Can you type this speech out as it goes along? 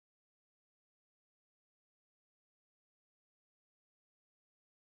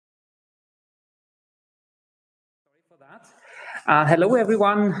that. Hello,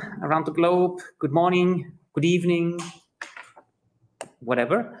 everyone around the globe. Good morning, good evening,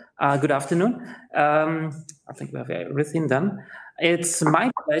 whatever. Good afternoon. I think we have everything done. It's my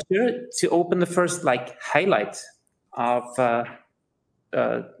pleasure to open the first highlight of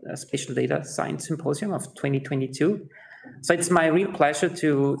Spatial Data Science Symposium of 2022. So it's my real pleasure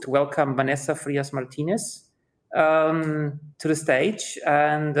to welcome Vanessa Frias-Martinez to the stage,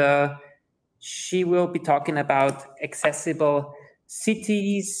 and she will be talking about accessible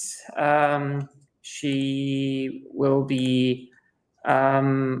cities. She will be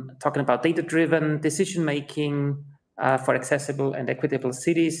talking about data-driven decision-making for accessible and equitable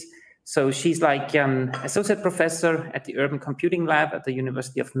cities. So she's like an associate professor at the Urban Computing Lab at the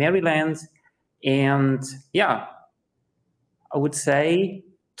University of Maryland. And yeah, I would say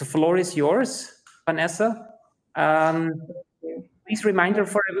the floor is yours, Vanessa. Please reminder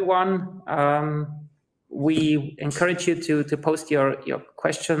for everyone, we encourage you to post your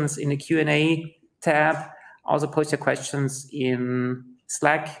questions in the Q&A tab. Also post your questions in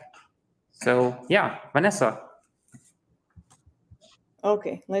Slack. So yeah, Vanessa.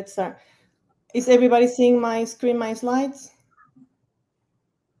 Okay, let's start. Is everybody seeing my screen, my slides?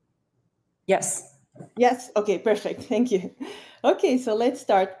 Yes. Yes, okay, perfect, thank you. Okay, so let's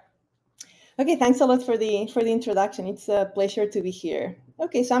start. Okay, thanks a lot for the introduction. It's a pleasure to be here.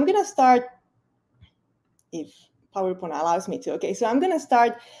 Okay, so I'm gonna start, if PowerPoint allows me to. Okay, so I'm gonna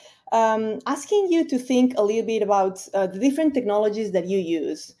start asking you to think a little bit about the different technologies that you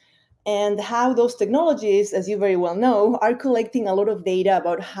use and how those technologies, as you very well know, are collecting a lot of data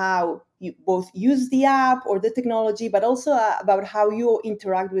about how you both use the app or the technology, but also about how you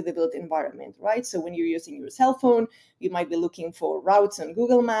interact with the built environment, right? So when you're using your cell phone, you might be looking for routes on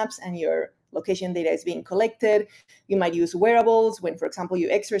Google Maps and your location data is being collected. You might use wearables when, for example, you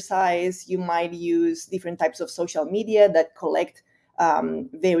exercise. You might use different types of social media that collect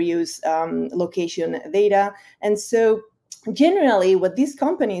various location data. And so generally, what these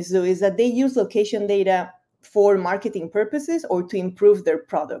companies do is that they use location data for marketing purposes or to improve their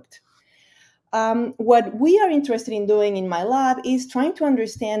product. What we are interested in doing in my lab is trying to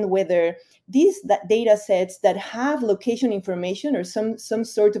understand whether these data sets that have location information or some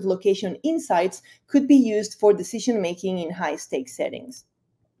sort of location insights could be used for decision-making in high-stakes settings.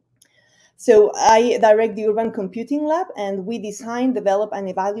 So I direct the Urban Computing Lab, and we design, develop, and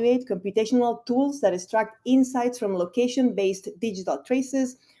evaluate computational tools that extract insights from location-based digital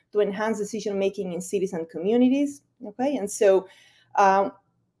traces to enhance decision-making in cities and communities. Okay, and so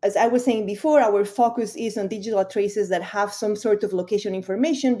as I was saying before, our focus is on digital traces that have some sort of location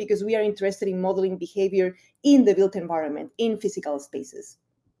information because we are interested in modeling behavior in the built environment, in physical spaces.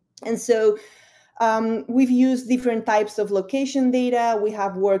 And so we've used different types of location data. We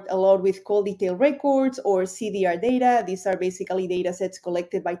have worked a lot with call detail records or CDR data. These are basically data sets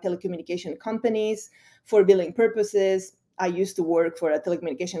collected by telecommunication companies for billing purposes. I used to work for a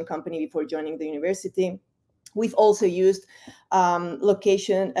telecommunication company before joining the university. We've also used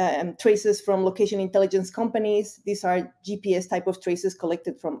location traces from location intelligence companies. These are GPS type of traces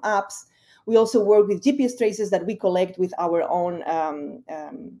collected from apps. We also work with GPS traces that we collect with our own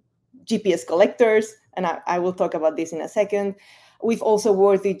GPS collectors, and I will talk about this in a second. We've also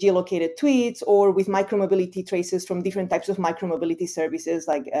worked with geolocated tweets or with micromobility traces from different types of micromobility services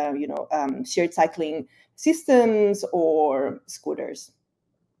like shared cycling systems or scooters.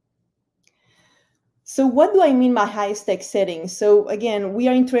 So what do I mean by high-stakes settings? So again, we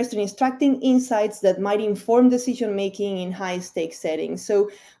are interested in extracting insights that might inform decision-making in high-stakes settings. So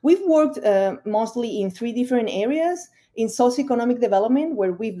we've worked mostly in 3 different areas. In socioeconomic development,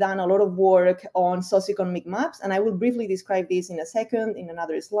 where we've done a lot of work on socioeconomic maps, and I will briefly describe this in a second in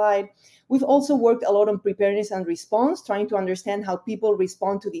another slide. We've also worked a lot on preparedness and response, trying to understand how people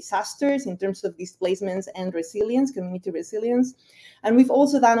respond to disasters in terms of displacements and resilience, community resilience. And we've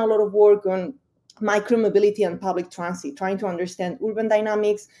also done a lot of work on micromobility and public transit, trying to understand urban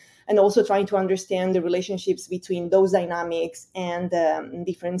dynamics and also trying to understand the relationships between those dynamics and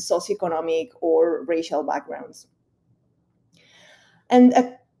different socioeconomic or racial backgrounds. And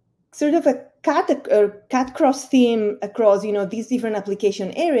a sort of a cat cross theme across these different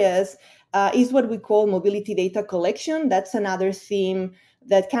application areas is what we call mobility data collection. That's another theme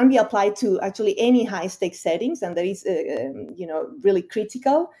that can be applied to actually any high-stakes settings, and that is really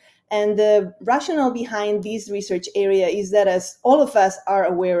critical. And the rationale behind this research area is that, as all of us are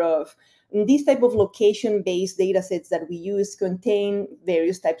aware of, these type of location-based data sets that we use contain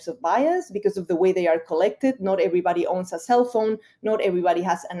various types of bias because of the way they are collected. Not everybody owns a cell phone. Not everybody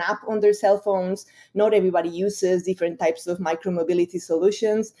has an app on their cell phones. Not everybody uses different types of micromobility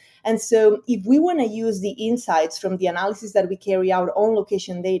solutions. And so if we want to use the insights from the analysis that we carry out on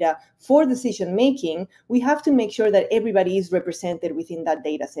location data for decision making, we have to make sure that everybody is represented within that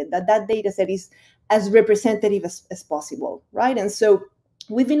data set, that data set is as representative as possible, right? And so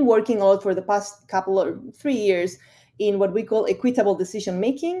we've been working a lot for the past couple or 3 years in what we call equitable decision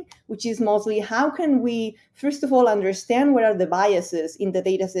making, which is mostly how can we, first of all, understand what are the biases in the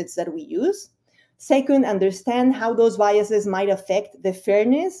data sets that we use. Second, understand how those biases might affect the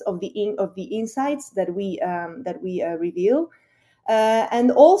fairness of the insights that we reveal.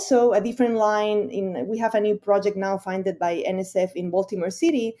 And also a different line we have a new project now funded by NSF in Baltimore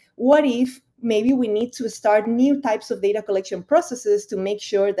City. What if maybe we need to start new types of data collection processes to make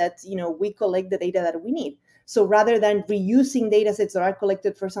sure that we collect the data that we need? So rather than reusing data sets that are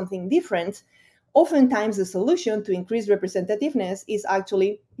collected for something different, oftentimes the solution to increase representativeness is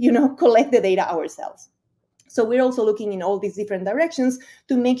actually collect the data ourselves. So we're also looking in all these different directions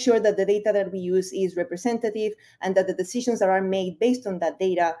to make sure that the data that we use is representative and that the decisions that are made based on that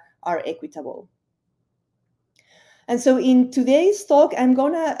data are equitable. And so in today's talk, I'm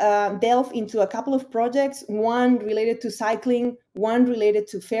going to delve into a couple of projects, one related to cycling, one related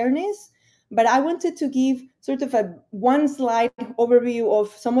to fairness. But I wanted to give sort of a one slide overview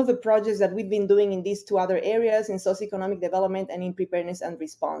of some of the projects that we've been doing in these two other areas, in socioeconomic development and in preparedness and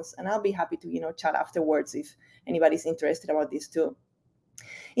response. And I'll be happy to chat afterwards if anybody's interested about these two.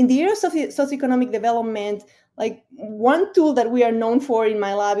 In the area of socioeconomic development, like one tool that we are known for in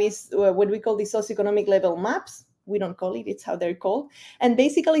my lab is what we call the socioeconomic level maps. We don't call it, it's how they're called. And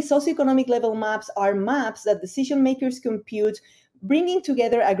basically, socioeconomic level maps are maps that decision makers compute, bringing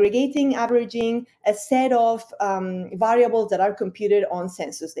together, aggregating, averaging a set of variables that are computed on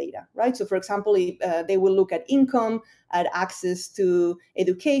census data, right? So for example, they will look at income, at access to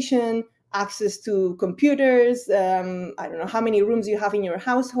education, access to computers, I don't know how many rooms you have in your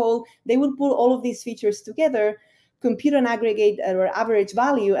household. They will put all of these features together, compute an aggregate or average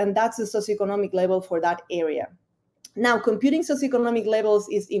value, and that's the socioeconomic level for that area. Now, computing socioeconomic levels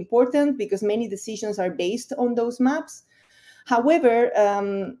is important because many decisions are based on those maps. However,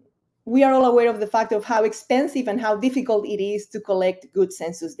 we are all aware of the fact of how expensive and how difficult it is to collect good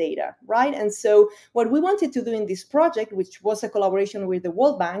census data, right? And so what we wanted to do in this project, which was a collaboration with the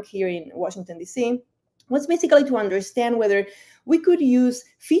World Bank here in Washington, D.C., was basically to understand whether we could use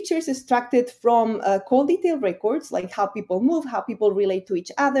features extracted from call detail records, like how people move, how people relate to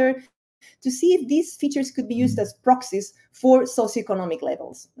each other, to see if these features could be used as proxies for socioeconomic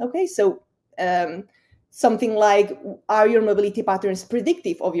levels. Okay, so something like, are your mobility patterns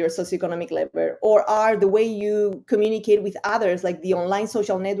predictive of your socioeconomic level? Or are the way you communicate with others, like the online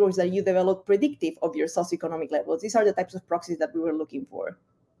social networks that you develop, predictive of your socioeconomic levels? These are the types of proxies that we were looking for.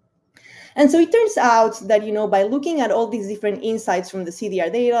 And so it turns out that, by looking at all these different insights from the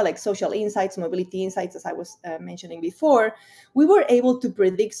CDR data, like social insights, mobility insights, as I was mentioning before, we were able to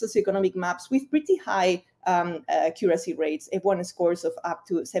predict socioeconomic maps with pretty high accuracy rates, F1 scores of up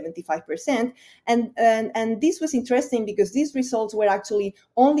to 75%. And this was interesting because these results were actually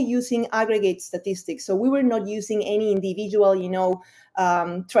only using aggregate statistics. So we were not using any individual,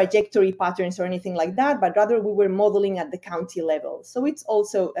 trajectory patterns or anything like that, but rather we were modeling at the county level. So it's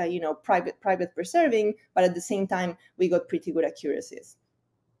also, private preserving, but at the same time, we got pretty good accuracies.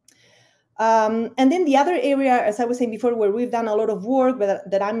 And then the other area, as I was saying before, where we've done a lot of work, but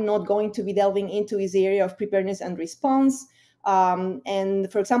that I'm not going to be delving into, is the area of preparedness and response.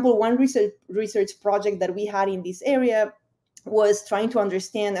 And for example, one research project that we had in this area was trying to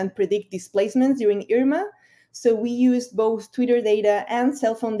understand and predict displacements during Irma. So we used both Twitter data and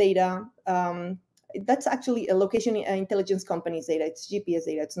cell phone data. That's actually a location intelligence company's data. It's GPS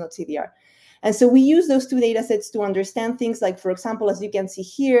data, it's not CDR. And so we use those two data sets to understand things like, for example, as you can see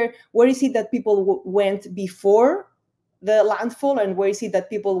here, where is it that people went before the landfall and where is it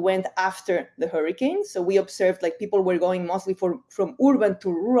that people went after the hurricane? So we observed like people were going mostly from urban to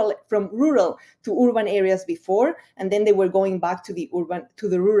rural, from rural to urban areas before, and then they were going back to the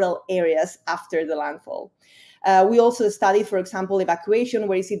rural areas after the landfall. We also studied, for example, evacuation,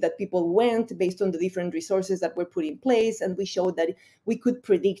 where is it that people went based on the different resources that were put in place. And we showed that we could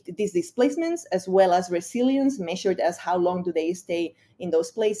predict these displacements as well as resilience, measured as how long do they stay in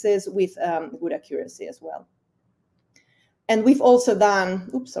those places, with good accuracy as well. And we've also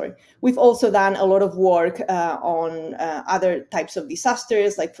done, we've also done a lot of work on other types of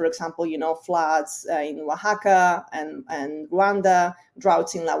disasters, like, for example, floods in Oaxaca and Rwanda,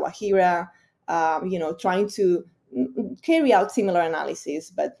 droughts in La Guajira, trying to carry out similar analysis,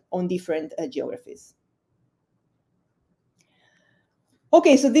 but on different geographies.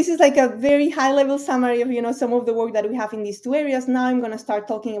 Okay, so this is like a very high-level summary of some of the work that we have in these two areas. Now I'm going to start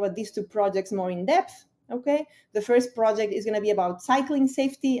talking about these two projects more in depth. Okay, the first project is going to be about cycling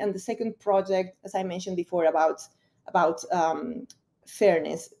safety, and the second project, as I mentioned before, about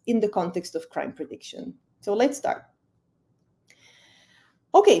fairness in the context of crime prediction. So let's start.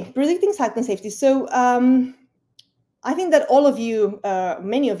 Okay, predicting cycling safety. So I think that all of you,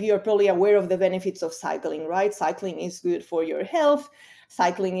 many of you are probably aware of the benefits of cycling, right? Cycling is good for your health.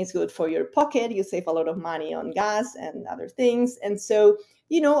 Cycling is good for your pocket. You save a lot of money on gas and other things. And so,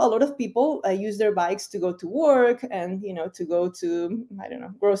 a lot of people use their bikes to go to work and, to go to, I don't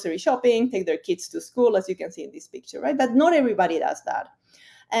know, grocery shopping, take their kids to school, as you can see in this picture, right? But not everybody does that.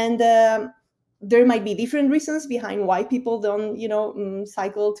 And there might be different reasons behind why people don't,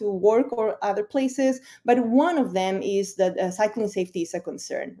 cycle to work or other places. But one of them is that cycling safety is a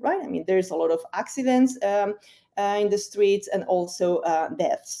concern, right? I mean, there's a lot of accidents in the streets and also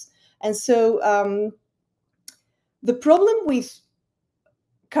deaths. And so the problem with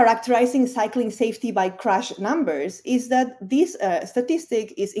characterizing cycling safety by crash numbers is that this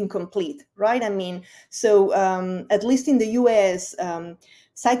statistic is incomplete, right? I mean, so at least in the US,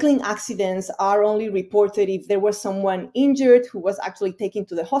 cycling accidents are only reported if there was someone injured who was actually taken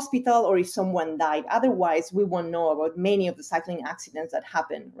to the hospital or if someone died. Otherwise, we won't know about many of the cycling accidents that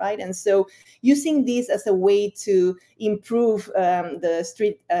happen, right? And so using this as a way to improve the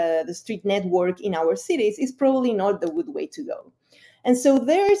street network in our cities is probably not the good way to go. And so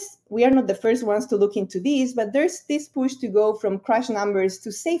we are not the first ones to look into these, but there's this push to go from crash numbers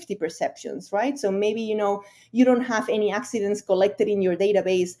to safety perceptions, right? So maybe, you don't have any accidents collected in your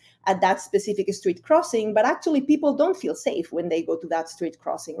database at that specific street crossing, but actually people don't feel safe when they go to that street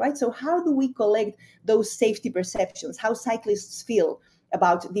crossing, right? So how do we collect those safety perceptions, how cyclists feel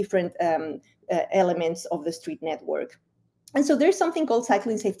about different elements of the street network? And so there's something called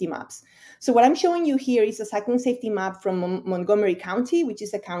cycling safety maps. So what I'm showing you here is a cycling safety map from Montgomery County, which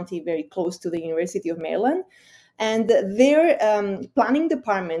is a county very close to the University of Maryland. And their planning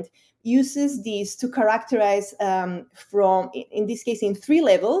department uses these to characterize in this case, in 3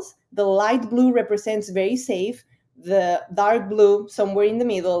 levels. The light blue represents very safe. The dark blue, somewhere in the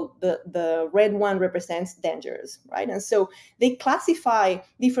middle, the red one represents dangerous, right? And so they classify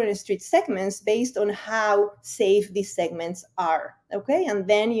different street segments based on how safe these segments are, okay? And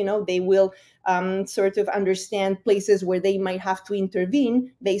then, they will sort of understand places where they might have to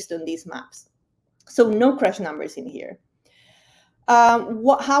intervene based on these maps. So no crash numbers in here.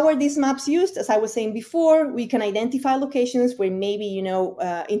 How are these maps used? As I was saying before, we can identify locations where maybe,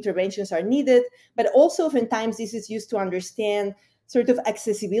 interventions are needed, but also oftentimes this is used to understand sort of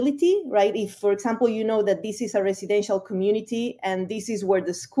accessibility, right? If, for example, that this is a residential community and this is where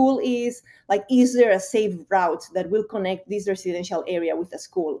the school is, like, is there a safe route that will connect this residential area with a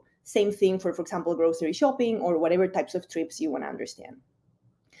school? Same thing for example, grocery shopping or whatever types of trips you want to understand.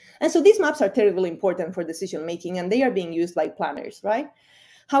 And so these maps are terribly important for decision making, and they are being used by planners, right?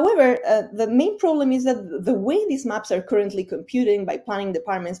 However, the main problem is that the way these maps are currently computed by planning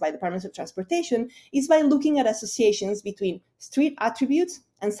departments, by departments of transportation, is by looking at associations between street attributes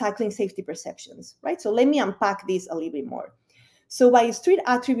and cycling safety perceptions, right? So let me unpack this a little bit more. So by street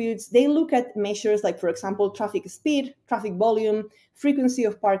attributes, they look at measures like, for example, traffic speed, traffic volume, frequency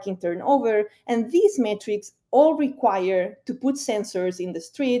of parking turnover, and these metrics all require to put sensors in the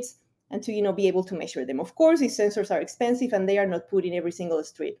streets and to be able to measure them. Of course, these sensors are expensive and they are not put in every single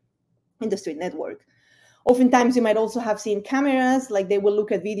street in the street network. Oftentimes, you might also have seen cameras, like they will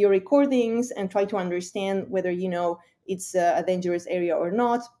look at video recordings and try to understand whether it's a dangerous area or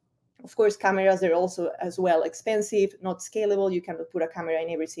not. Of course, cameras are also as well expensive, not scalable. You cannot put a camera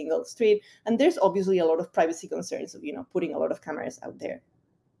in every single street. And there's obviously a lot of privacy concerns of putting a lot of cameras out there.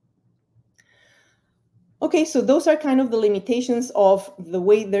 Okay, so those are kind of the limitations of the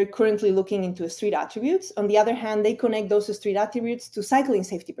way they're currently looking into street attributes. On the other hand, they connect those street attributes to cycling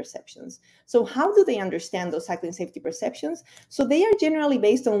safety perceptions. So how do they understand those cycling safety perceptions? So they are generally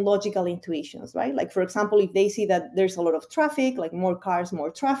based on logical intuitions, right? Like, for example, if they see that there's a lot of traffic, like more cars, more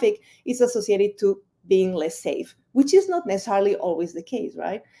traffic, it's associated to being less safe, which is not necessarily always the case,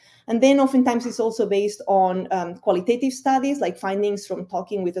 right? And then oftentimes it's also based on qualitative studies, like findings from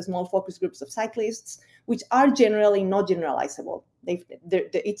talking with a small focus groups of cyclists, which are generally not generalizable.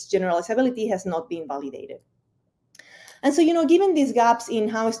 Its generalizability has not been validated. And so, given these gaps in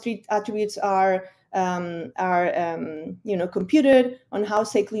how street attributes are computed, on how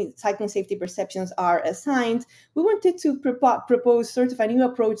cycling safety perceptions are assigned, we wanted to propose sort of a new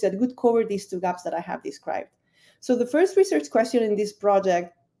approach that would cover these two gaps that I have described. So the first research question in this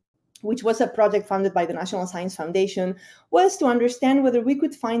project, which was a project funded by the National Science Foundation, was to understand whether we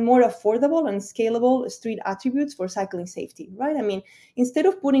could find more affordable and scalable street attributes for cycling safety, right? I mean, instead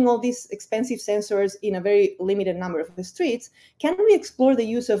of putting all these expensive sensors in a very limited number of streets, can we explore the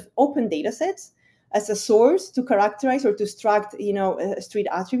use of open data sets as a source to characterize or to extract, street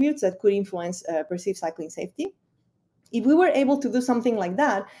attributes that could influence perceived cycling safety? If we were able to do something like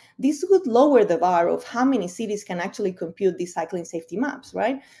that, this would lower the bar of how many cities can actually compute these cycling safety maps,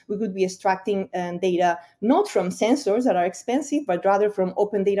 right? We could be extracting data not from sensors that are expensive, but rather from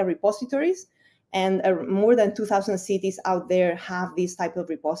open data repositories. And more than 2,000 cities out there have these type of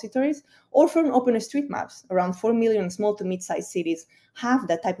repositories, or from OpenStreetMaps. Around 4 million small to mid-sized cities have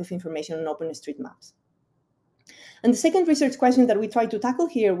that type of information on OpenStreetMaps. And the second research question that we tried to tackle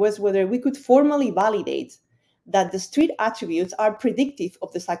here was whether we could formally validate that the street attributes are predictive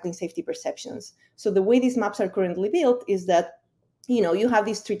of the cycling safety perceptions. So the way these maps are currently built is that, you have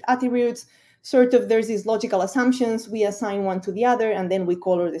these street attributes, sort of there's these logical assumptions, we assign one to the other, and then we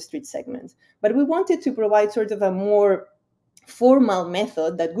color the street segment. But we wanted to provide sort of a more formal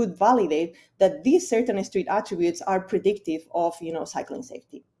method that would validate that these certain street attributes are predictive of, cycling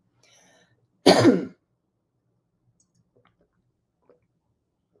safety.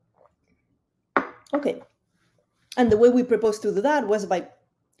 Okay. And the way we proposed to do that was by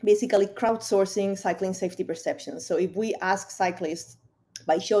basically crowdsourcing cycling safety perceptions. So if we ask cyclists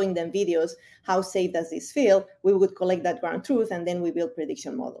by showing them videos, how safe does this feel, we would collect that ground truth, and then we build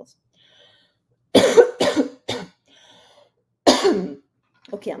prediction models.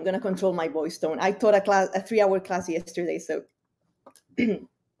 Okay, I'm going to control my voice tone. I taught a 3-hour class yesterday, so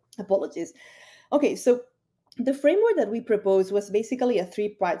apologies. Okay, so the framework that we proposed was basically a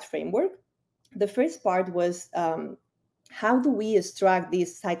 3-part framework. The first part was how do we extract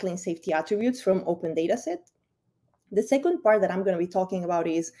these cycling safety attributes from open data set? The second part that I'm going to be talking about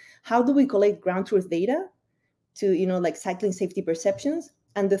is how do we collect ground truth data to, like cycling safety perceptions?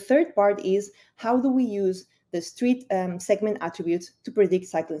 And the third part is how do we use the street segment attributes to predict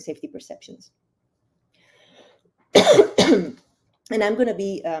cycling safety perceptions? And I'm going to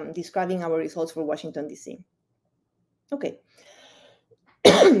be describing our results for Washington, D.C. Okay.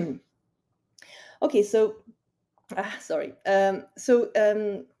 Okay, so,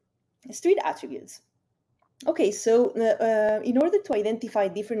 street attributes. Okay, so in order to identify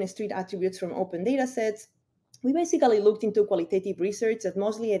different street attributes from open data sets, we basically looked into qualitative research that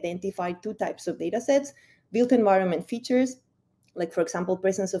mostly identified 2 types of data sets: built environment features, like, for example,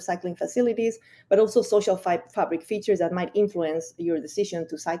 presence of cycling facilities, but also social fabric features that might influence your decision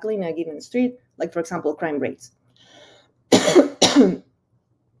to cycle in a given street, like, for example, crime rates.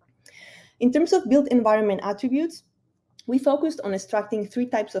 In terms of built environment attributes, we focused on extracting 3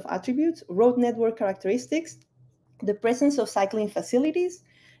 types of attributes: road network characteristics, the presence of cycling facilities,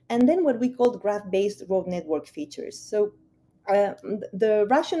 and then what we called graph-based road network features. So the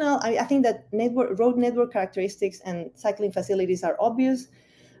rationale, I think that road network characteristics and cycling facilities are obvious,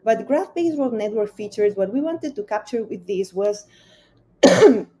 but graph-based road network features, what we wanted to capture with this was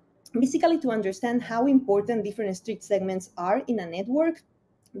basically to understand how important different street segments are in a network,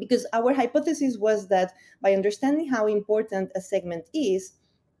 because our hypothesis was that by understanding how important a segment is,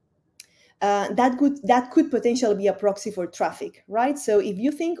 that could potentially be a proxy for traffic, right? So if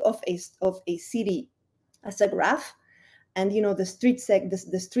you think of a city as a graph, and the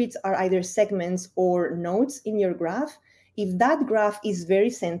streets are either segments or nodes in your graph, if that graph is very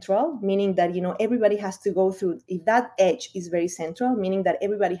central, meaning that everybody has to go through, if that edge is very central, meaning that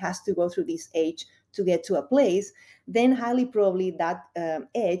everybody has to go through this edge to get to a place, then highly probably that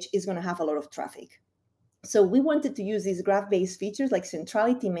edge is going to have a lot of traffic. So we wanted to use these graph-based features, like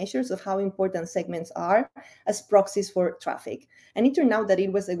centrality measures of how important segments are, as proxies for traffic. And it turned out that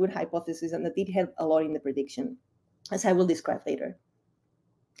it was a good hypothesis and that it helped a lot in the prediction, as I will describe later.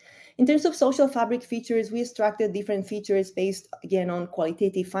 In terms of social fabric features, we extracted different features based, again, on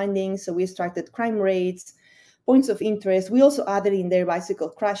qualitative findings. So we extracted crime rates, points of interest. We also added in there bicycle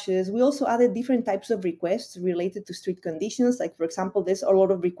crashes. We also added different types of requests related to street conditions. Like, for example, there's a lot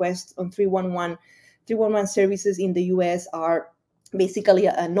of requests on 311. 311 services in the US are basically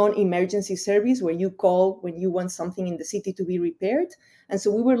a non-emergency service where you call when you want something in the city to be repaired. And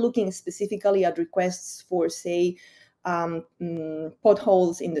so we were looking specifically at requests for, say,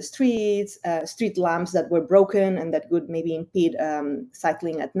 potholes in the streets, street lamps that were broken and that would maybe impede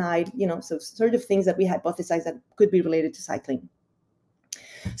cycling at night, so sort of things that we hypothesized that could be related to cycling.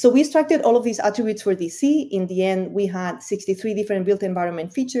 So we extracted all of these attributes for DC. In the end, we had 63 different built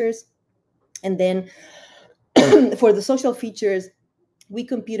environment features. And then for the social features, we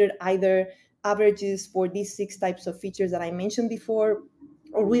computed either averages for these 6 types of features that I mentioned before,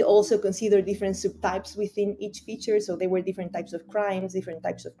 or we also consider different subtypes within each feature. So there were different types of crimes, different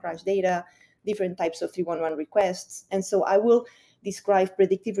types of crash data, different types of 311 requests. And so I will describe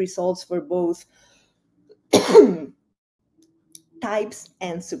predictive results for both types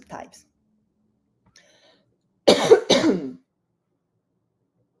and subtypes.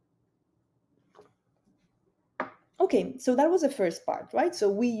 Okay, so that was the first part, right? So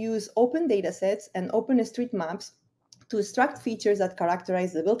we use open data sets and open street maps to extract features that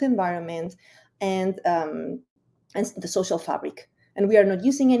characterize the built environment and the social fabric. And we are not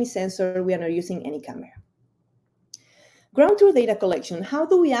using any sensor, we are not using any camera. Ground truth data collection, how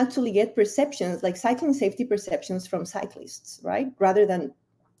do we actually get perceptions like cycling safety perceptions from cyclists, right? Rather than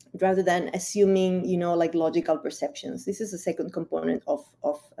assuming, like logical perceptions. This is the second component of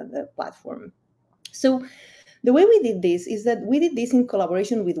the platform. So the way we did this is that we did this in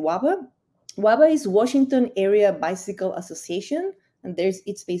collaboration with WABA. WABA is Washington Area Bicycle Association, and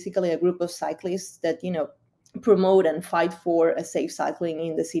it's basically a group of cyclists that promote and fight for a safe cycling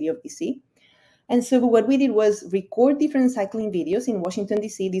in the city of DC. And so what we did was record different cycling videos in Washington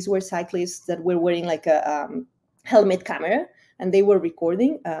DC. These were cyclists that were wearing like a helmet camera, and they were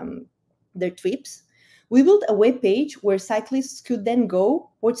recording their trips. We built a web page where cyclists could then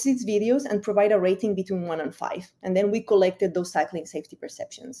go watch these videos and provide a rating between 1 and 5. And then we collected those cycling safety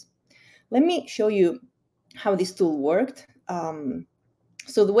perceptions. Let me show you how this tool worked.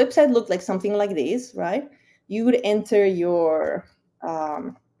 So the website looked like something like this, right? You would enter your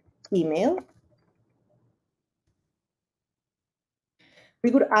email.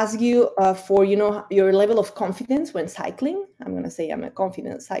 We could ask you for, your level of confidence when cycling. I'm going to say I'm a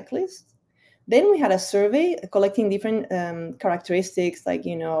confident cyclist. Then we had a survey collecting different characteristics like,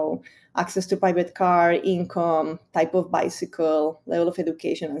 access to private car, income, type of bicycle, level of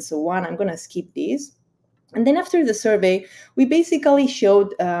education, and so on. I'm going to skip these. And then after the survey, we basically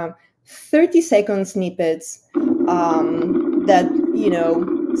showed 30-second snippets that,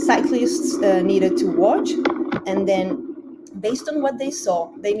 cyclists needed to watch. And then based on what they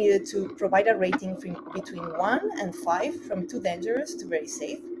saw, they needed to provide a rating between 1 and 5, from too dangerous to very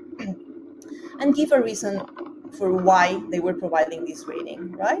safe, and give a reason for why they were providing this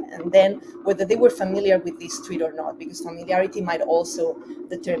rating, right? And then whether they were familiar with this street or not, because familiarity might also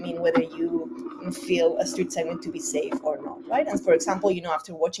determine whether you feel a street segment to be safe or not, right? And for example,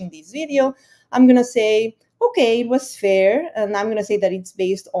 after watching this video, I'm going to say, okay, it was fair. And I'm going to say that it's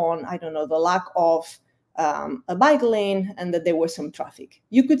based on, I don't know, the lack of a bike lane and that there was some traffic.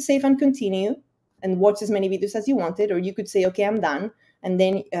 You could save and continue and watch as many videos as you wanted, or you could say, okay, I'm done. And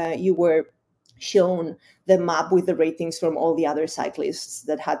then you were shown the map with the ratings from all the other cyclists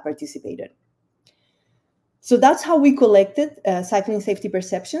that had participated. So that's how we collected cycling safety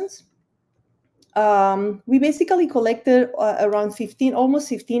perceptions. We basically collected around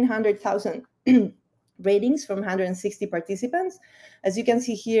almost 1,500,000 ratings from 160 participants. As you can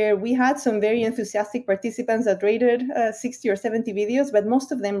see here, we had some very enthusiastic participants that rated 60 or 70 videos, but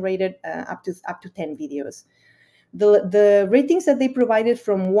most of them rated up to 10 videos. The ratings that they provided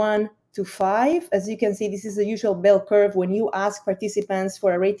from 1 to 5, as you can see, this is the usual bell curve. When you ask participants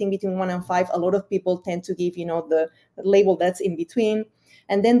for a rating between 1 and 5, a lot of people tend to give, the label that's in between.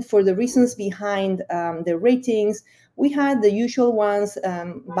 And then for the reasons behind the ratings, we had the usual ones,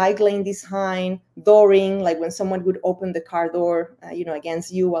 bike lane design, dooring, like when someone would open the car door,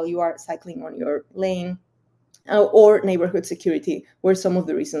 against you while you are cycling on your lane, or neighborhood security were some of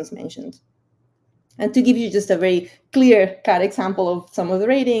the reasons mentioned. And to give you just a very clear-cut example of some of the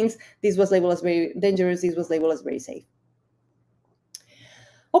ratings, this was labeled as very dangerous, this was labeled as very safe.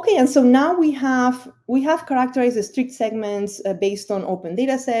 Okay, and so now we have characterized the street segments based on open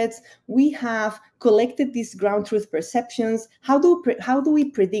data sets. We have collected these ground truth perceptions. How do we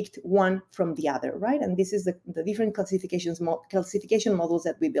predict one from the other, right? And this is the different classification models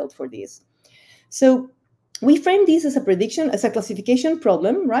that we built for this. So we frame this as a classification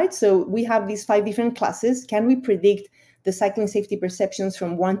problem, right? So we have these 5 different classes. Can we predict the cycling safety perceptions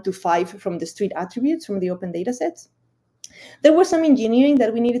from 1 to 5 from the street attributes from the open data sets? There was some engineering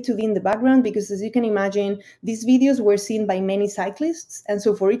that we needed to do in the background because, as you can imagine, these videos were seen by many cyclists. And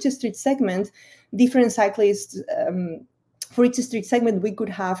so for each street segment, different cyclists, for each street segment, we could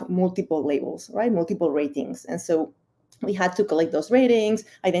have multiple labels, right? Multiple ratings. And so We had to collect those ratings,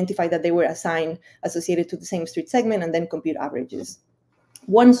 identify that they were associated to the same street segment, and then compute averages.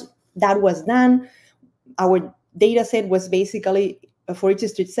 Once that was done, our data set was basically, for each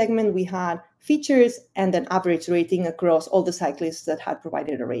street segment, we had features and an average rating across all the cyclists that had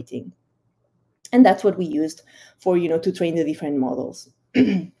provided a rating. And that's what we used for, to train the different models.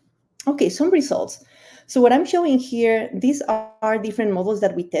 Okay, some results. So what I'm showing here, these are different models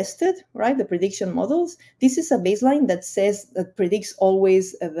that we tested, right? The prediction models. This is a baseline that says that predicts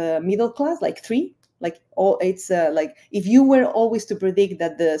always the middle class, like 3. Like if you were always to predict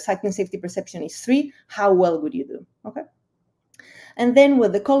that the cycling safety perception is 3, how well would you do? Okay. And then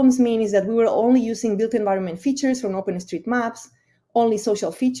what the columns mean is that we were only using built environment features from OpenStreetMaps, only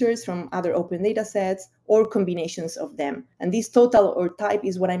social features from other open data sets, or combinations of them. And this total or type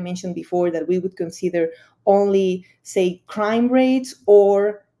is what I mentioned before, that we would consider only, say, crime rates,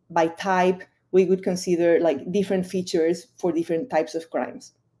 or by type, we would consider like different features for different types of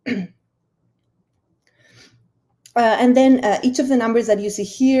crimes. And then each of the numbers that you see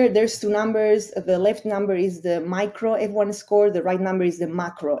here, there's 2 numbers. The left number is the micro F1 score. The right number is the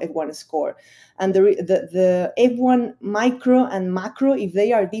macro F1 score. And the F1 micro and macro, if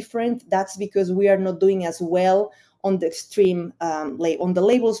they are different, that's because we are not doing as well on the extreme, on the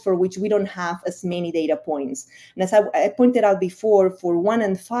labels for which we don't have as many data points. And as I pointed out before, for 1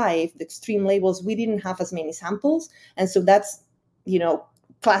 and 5, the extreme labels, we didn't have as many samples. And so that's,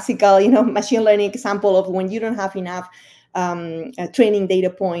 classical, machine learning example of when you don't have enough training data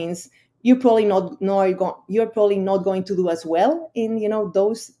points, you're probably not going to do as well in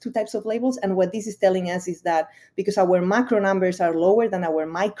those 2 types of labels. And what this is telling us is that because our macro numbers are lower than our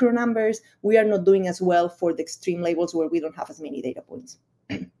micro numbers, we are not doing as well for the extreme labels where we don't have as many data points.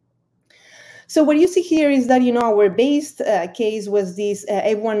 So what you see here is that our base case was this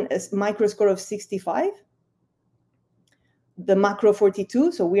F1 micro score of 65. The macro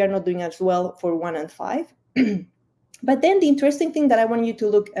 42, so we are not doing as well for 1 and 5. But then the interesting thing that I want you to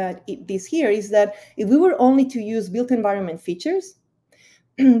look at this here is that if we were only to use built environment features,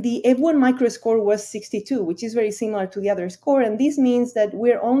 the F1 micro score was 62, which is very similar to the other score. And this means that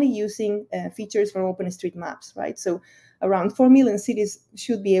we're only using features from OpenStreetMaps, right? So around 4 million cities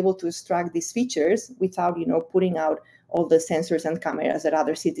should be able to extract these features without, putting out all the sensors and cameras that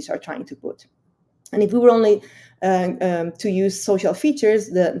other cities are trying to put. And if we were only to use social features,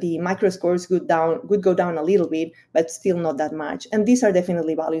 the micro scores would go down a little bit, but still not that much. And these are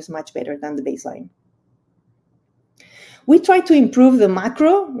definitely values much better than the baseline. We tried to improve the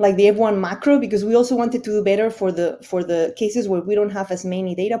macro, like the F1 macro, because we also wanted to do better for the cases where we don't have as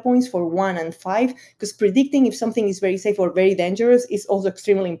many data points for 1 and 5, because predicting if something is very safe or very dangerous is also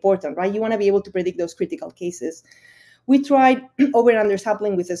extremely important, right? You want to be able to predict those critical cases. We tried over and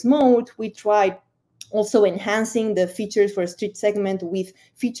undersampling with this mode. We tried also enhancing the features for a street segment with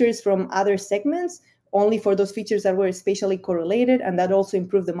features from other segments, only for those features that were spatially correlated, and that also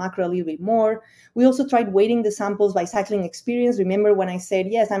improved the macro a little bit more. We also tried weighting the samples by cycling experience. Remember when I said,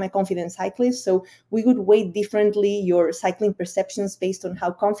 yes, I'm a confident cyclist, so we would weight differently your cycling perceptions based on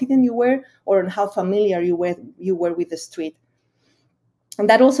how confident you were or on how familiar you were with the street. And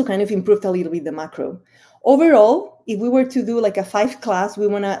that also kind of improved a little bit the macro. Overall, if we were to do like a 5 class, we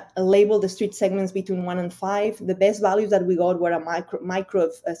want to label the street segments between 1 and 5. The best values that we got were a micro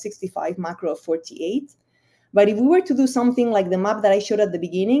of 65, macro of 48. But if we were to do something like the map that I showed at the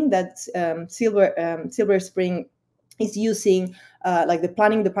beginning, that Silver Spring is using, like the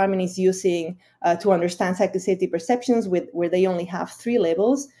planning department is using to understand cycle safety perceptions, where they only have 3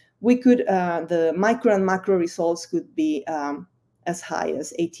 levels, we could, the micro and macro results could be as high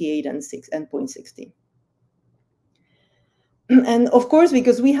as 88 and 0.60. And of course,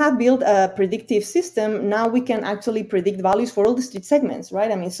 because we have built a predictive system, now we can actually predict values for all the street segments,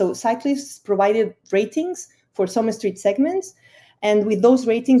 right? I mean, so cyclists provided ratings for some street segments. And with those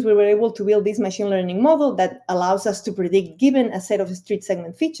ratings, we were able to build this machine learning model that allows us to predict, given a set of street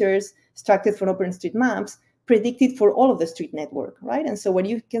segment features extracted from OpenStreetMaps, predicted for all of the street network, right? And so what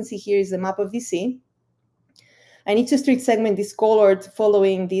you can see here is the map of DC. And each street segment is colored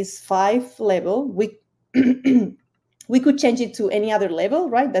following this 5 level. We could change it to any other level,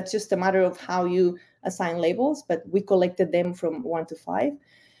 right? That's just a matter of how you assign labels, but we collected them from 1 to 5.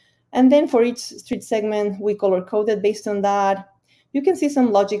 And then for each street segment, we color-coded based on that. You can see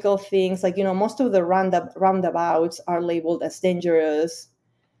some logical things, like, most of the roundabouts are labeled as dangerous.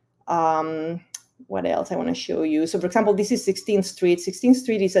 What else I want to show you? So, for example, this is 16th Street. 16th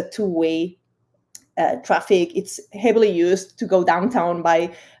Street is a 2-way traffic. It's heavily used to go downtown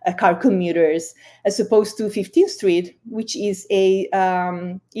by car commuters, as opposed to 15th Street, which is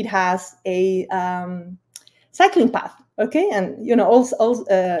it has a cycling path. Okay, and all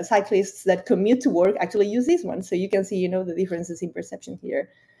cyclists that commute to work actually use this one. So you can see the differences in perception here.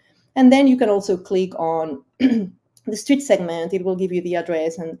 And then you can also click on the street segment. It will give you the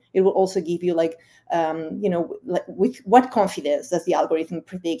address, and it will also give you like with what confidence does the algorithm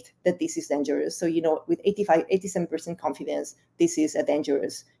predict that this is dangerous. So with 87% confidence, this is a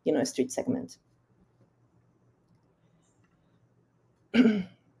dangerous street segment.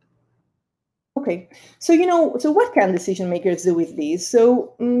 Okay, so what can decision makers do with these?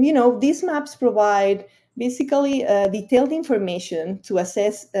 So these maps provide basically detailed information to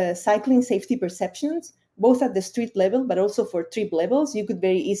assess cycling safety perceptions, both at the street level, but also for trip levels. You could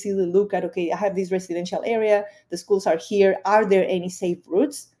very easily look at, okay, I have this residential area, the schools are here, are there any safe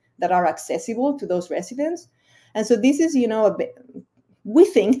routes that are accessible to those residents? And so this is, we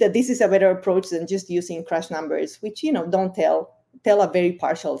think that this is a better approach than just using crash numbers, which, don't tell a very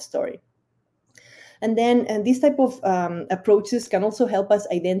partial story. And then these type of approaches can also help us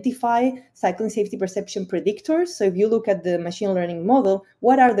identify cycling safety perception predictors. So if you look at the machine learning model,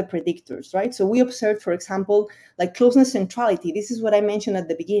 what are the predictors, right? So we observed, for example, like closeness centrality. This is what I mentioned at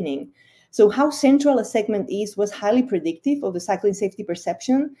the beginning. So how central a segment is was highly predictive of the cycling safety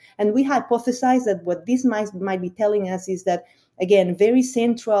perception. And we hypothesized that what this might be telling us is that, again, very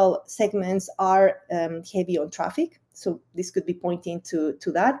central segments are heavy on traffic. So this could be pointing to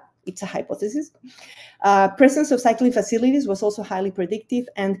that. It's a hypothesis. Presence of cycling facilities was also highly predictive,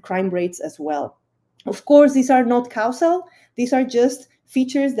 and crime rates as well. Of course, these are not causal. These are just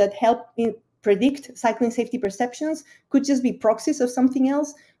features that help predict cycling safety perceptions, could just be proxies of something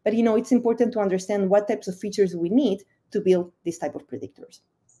else. But, it's important to understand what types of features we need to build this type of predictors.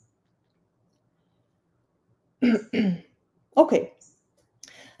 Okay.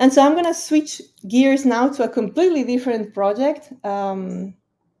 And so I'm going to switch gears now to a completely different project. How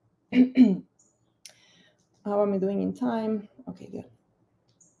am I doing in time? Okay, good.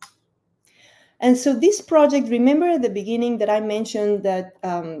 And so this project, remember at the beginning that I mentioned that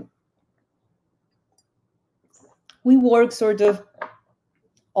we work sort of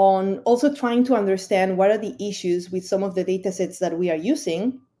on also trying to understand what are the issues with some of the data sets that we are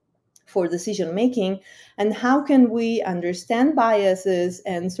using for decision making, and how can we understand biases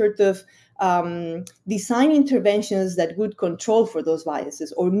and sort of design interventions that would control for those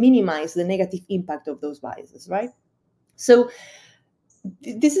biases or minimize the negative impact of those biases, right? So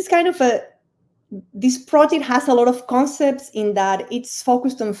this is kind of this project has a lot of concepts in that it's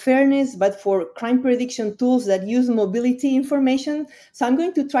focused on fairness, but for crime prediction tools that use mobility information. So I'm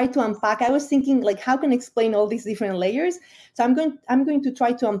going to try to unpack. I was thinking, like, how can I explain all these different layers? So I'm going to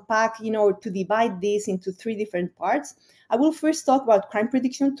try to unpack, to divide this into 3 different parts. I will first talk about crime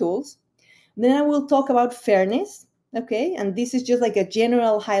prediction tools. Then I will talk about fairness. Okay, and this is just like a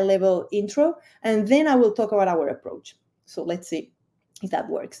general high-level intro. And then I will talk about our approach. So let's see if that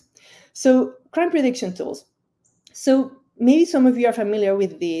works. So crime prediction tools. So maybe some of you are familiar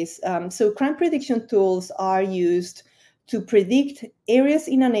with these. So crime prediction tools are used to predict areas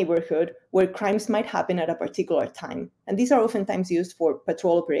in a neighborhood where crimes might happen at a particular time. And these are oftentimes used for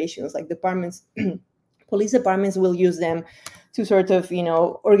patrol operations, like departments, police departments will use them to sort of,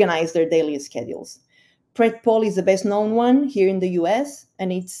 organize their daily schedules. PredPol is the best known one here in the US,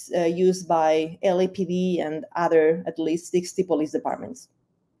 and it's used by LAPD and other at least 60 police departments.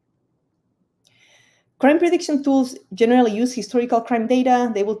 Crime prediction tools generally use historical crime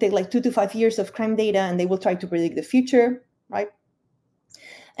data. They will take like 2 to 5 years of crime data, and they will try to predict the future, right?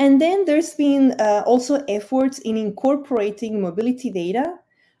 And then there's been also efforts in incorporating mobility data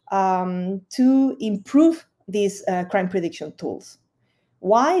to improve these crime prediction tools.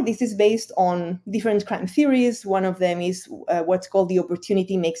 Why? This is based on different crime theories. One of them is what's called the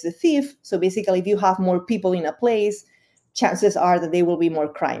opportunity makes the thief. So basically, if you have more people in a place, chances are that there will be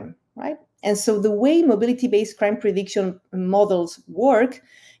more crime, right? And so the way mobility-based crime prediction models work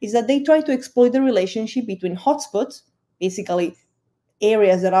is that they try to exploit the relationship between hotspots, basically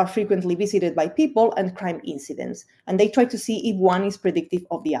areas that are frequently visited by people, and crime incidents. And they try to see if one is predictive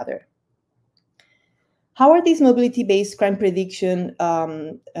of the other. How are these mobility-based crime prediction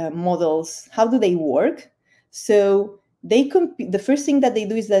models, how do they work? So the first thing that they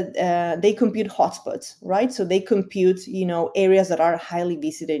do is that they compute hotspots, right? So they compute, areas that are highly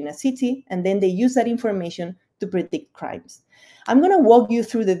visited in a city, and then they use that information to predict crimes. I'm going to walk you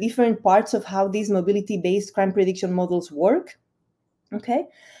through the different parts of how these mobility-based crime prediction models work, okay?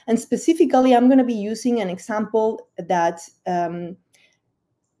 And specifically, I'm going to be using an example that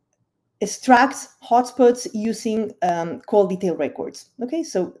extracts hotspots using call detail records, okay?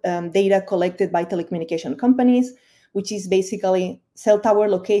 So data collected by telecommunication companies, which is basically cell tower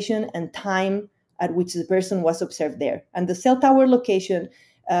location and time at which the person was observed there. And the cell tower location,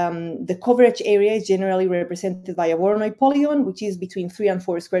 the coverage area is generally represented by a Voronoi polygon, which is between 3 and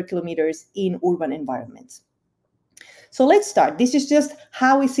 4 square kilometers in urban environments. So let's start. This is just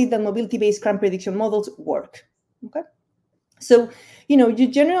how we see that mobility-based crime prediction models work. Okay. So, you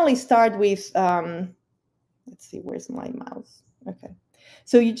generally start with, let's see, where's my mouse? Okay.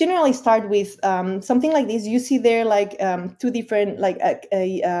 So you generally start with something like this. You see there like two different, like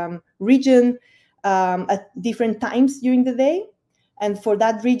a region at different times during the day. And for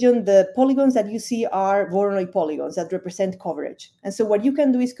that region, the polygons that you see are Voronoi polygons that represent coverage. And so what you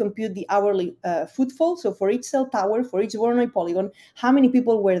can do is compute the hourly footfall. So for each cell tower, for each Voronoi polygon, how many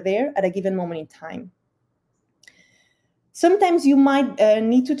people were there at a given moment in time. Sometimes you might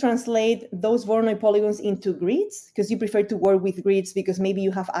need to translate those Voronoi polygons into grids because you prefer to work with grids because maybe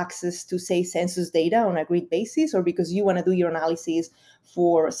you have access to, say, census data on a grid basis, or because you want to do your analysis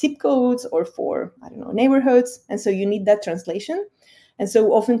for zip codes or for, I don't know, neighborhoods. And so you need that translation. And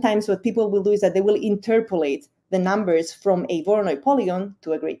so oftentimes what people will do is that they will interpolate the numbers from a Voronoi polygon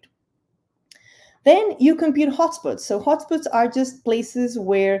to a grid. Then you compute hotspots. So hotspots are just places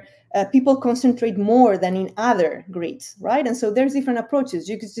where people concentrate more than in other grids, right? And so there's different approaches.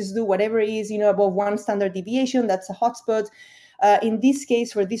 You could just do whatever is, above 1 standard deviation, that's a hotspot. In this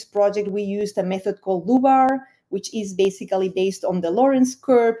case, for this project, we used a method called Lubar, which is basically based on the Lorentz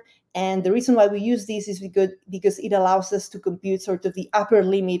curve. And the reason why we use this is because it allows us to compute sort of the upper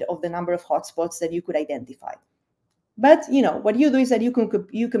limit of the number of hotspots that you could identify. But, what you do is that you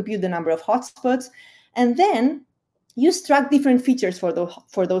compute the number of hotspots, and then you extract different features for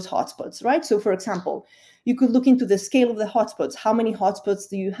those hotspots, right? So, for example, you could look into the scale of the hotspots. How many hotspots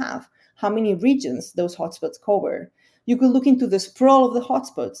do you have? How many regions those hotspots cover? You could look into the sprawl of the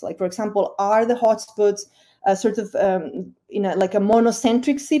hotspots. Like, for example, are the hotspots sort of like a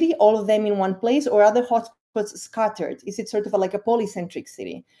monocentric city, all of them in one place, or are the hotspots scattered? Is it sort of like a polycentric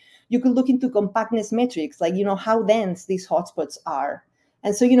city? You could look into compactness metrics, like, how dense these hotspots are.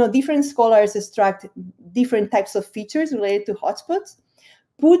 And so, different scholars extract different types of features related to hotspots,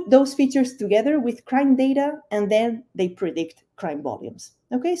 put those features together with crime data, and then they predict crime volumes.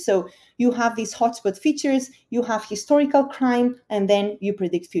 Okay, so you have these hotspot features, you have historical crime, and then you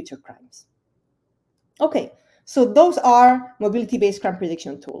predict future crimes. Okay, so those are mobility-based crime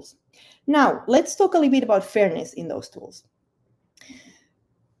prediction tools. Now, let's talk a little bit about fairness in those tools.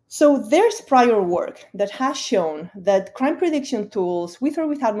 So there's prior work that has shown that crime prediction tools, with or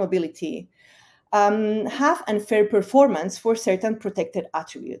without mobility, have unfair performance for certain protected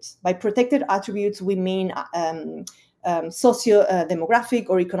attributes. By protected attributes, we mean socio-demographic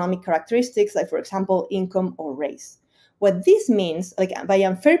or economic characteristics, like, for example, income or race. What this means, like by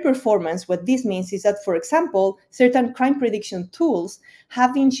unfair performance, what this means is that, for example, certain crime prediction tools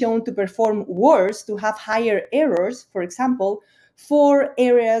have been shown to perform worse, to have higher errors, for example, for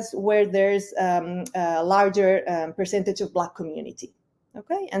areas where there's a larger percentage of Black community.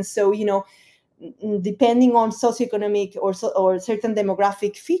 Okay, and so, depending on socioeconomic or certain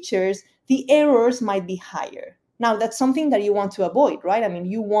demographic features, the errors might be higher. Now, that's something that you want to avoid, right? I mean,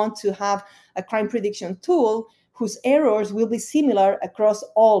 you want to have a crime prediction tool whose errors will be similar across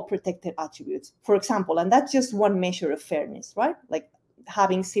all protected attributes, for example, and that's just one measure of fairness, right? Like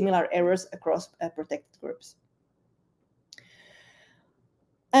having similar errors across protected groups.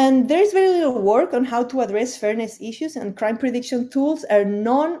 And there's very little work on how to address fairness issues, and crime prediction tools are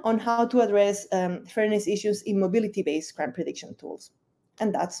none on how to address fairness issues in mobility-based crime prediction tools.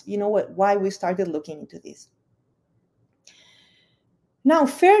 And that's, why we started looking into this. Now,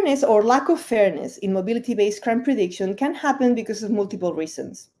 fairness or lack of fairness in mobility-based crime prediction can happen because of multiple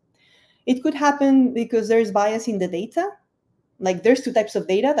reasons. It could happen because there's bias in the data. Like, there's two types of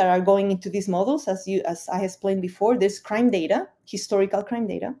data that are going into these models, as I explained before. There's crime data, historical crime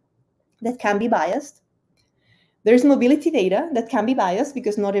data, that can be biased. There's mobility data that can be biased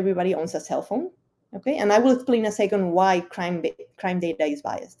because not everybody owns a cell phone. Okay, and I will explain in a second why crime data is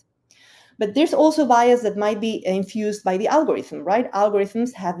biased. But there's also bias that might be infused by the algorithm, right?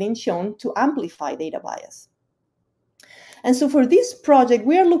 Algorithms have been shown to amplify data bias. And so for this project,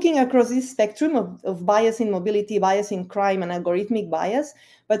 we are looking across this spectrum of bias in mobility, bias in crime, and algorithmic bias.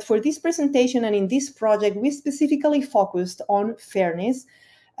 But for this presentation and in this project, we specifically focused on fairness,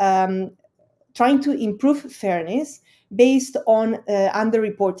 trying to improve fairness based on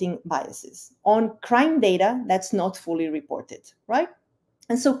underreporting biases, on crime data that's not fully reported, right?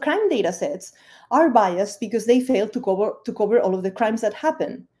 And so crime data sets are biased because they fail to cover all of the crimes that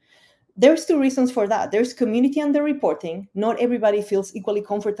happen. There's two reasons for that. There's community underreporting. Not everybody feels equally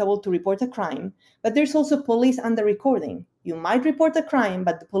comfortable to report a crime, but there's also police underrecording. You might report a crime,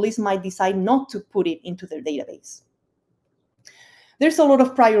 but the police might decide not to put it into their database. There's a lot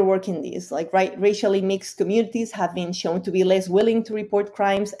of prior work in this, like racially mixed communities have been shown to be less willing to report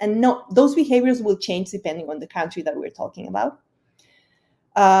crimes, and those behaviors will change depending on the country that we're talking about.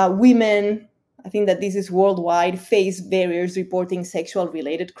 Women, I think that this is worldwide, face barriers reporting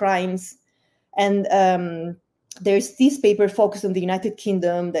sexual-related crimes. And there's this paper focused on the United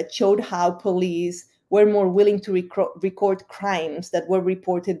Kingdom that showed how police were more willing to record crimes that were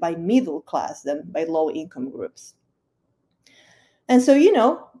reported by middle class than by low-income groups. And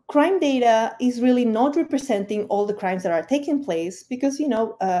so, crime data is really not representing all the crimes that are taking place because,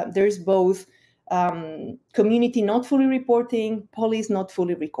 there's both community not fully reporting, police not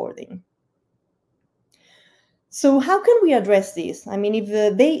fully recording. So how can we address this? I mean, if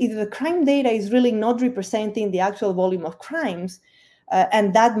the crime data is really not representing the actual volume of crimes,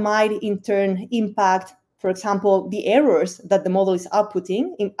 and that might in turn impact, for example, the errors that the model is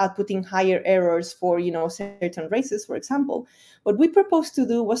outputting higher errors for, certain races, for example. What we proposed to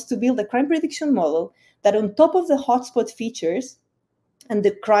do was to build a crime prediction model that on top of the hotspot features and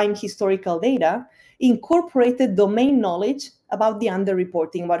the crime historical data, incorporated domain knowledge about the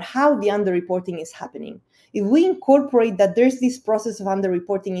underreporting, about how the underreporting is happening. If we incorporate that there's this process of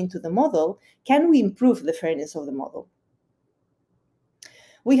underreporting into the model, can we improve the fairness of the model?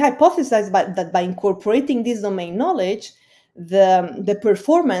 We hypothesized that by incorporating this domain knowledge, the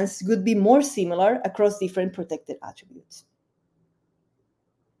performance would be more similar across different protected attributes.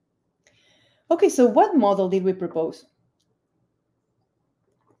 Okay, so what model did we propose?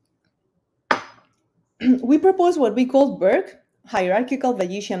 We proposed what we call BERC, hierarchical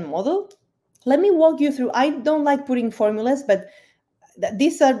Bayesian model. Let me walk you through. I don't like putting formulas, but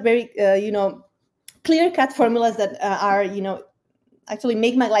these are very, clear-cut formulas that are, actually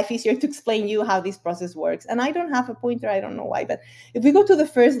make my life easier to explain you how this process works. And I don't have a pointer, I don't know why, but if we go to the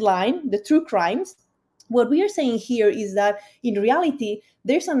first line, the true crimes, what we are saying here is that in reality,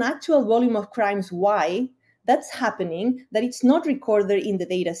 there's an actual volume of crimes Y that's happening, that it's not recorded in the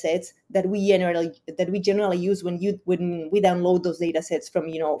data sets that we generally use when we download those data sets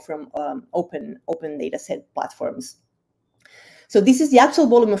from open data set platforms. So this is the actual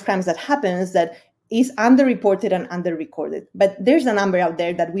volume of crimes that happens that is underreported and underrecorded. But there's a number out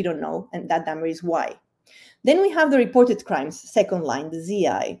there that we don't know, and that number is Y. Then we have the reported crimes, second line, the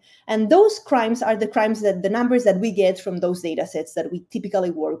ZI. And those crimes are the numbers that we get from those data sets that we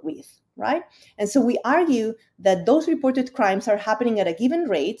typically work with, right? And so we argue that those reported crimes are happening at a given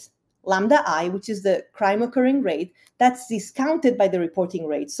rate, lambda I, which is the crime occurring rate, that's discounted by the reporting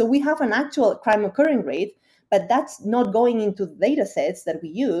rate. So we have an actual crime occurring rate, but that's not going into the data sets that we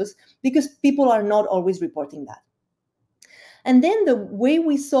use because people are not always reporting that. And then the way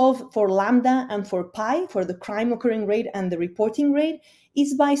we solve for lambda and for pi, for the crime occurring rate and the reporting rate,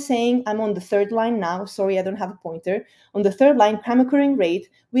 is by saying, I'm on the third line now, sorry, I don't have a pointer. On the third line, crime occurring rate,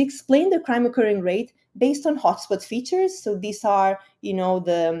 we explain the crime occurring rate based on hotspot features. So these are,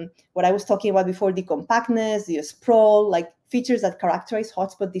 what I was talking about before, the compactness, the sprawl, like features that characterize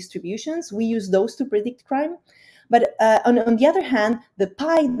hotspot distributions. We use those to predict crime. But on the other hand, the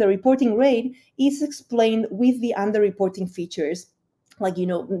pi, the reporting rate, is explained with the underreporting features, like,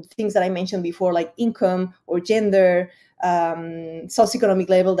 things that I mentioned before, like income or gender, socioeconomic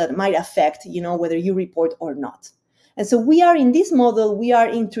level that might affect, whether you report or not. And so in this model, we are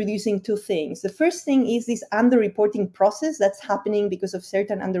introducing two things. The first thing is this underreporting process that's happening because of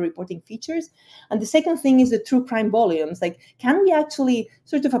certain underreporting features. And the second thing is the true crime volumes. Like, can we actually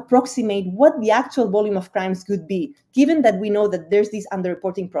sort of approximate what the actual volume of crimes could be, given that we know that there's this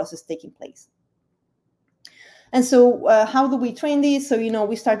underreporting process taking place? And so how do we train this? So,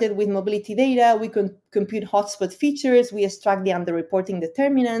 we started with mobility data, we compute hotspot features, we extract the underreporting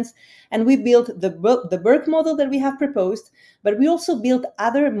determinants, and we built the BERC model that we have proposed, but we also built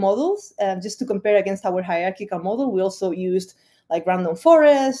other models just to compare against our hierarchical model. We also used like random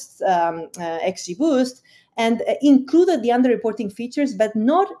forests, XGBoost, and included the underreporting features, but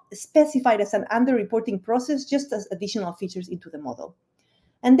not specified as an underreporting process, just as additional features into the model.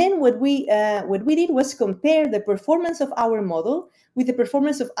 And then what we did was compare the performance of our model with the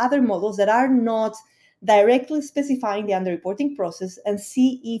performance of other models that are not directly specifying the underreporting process and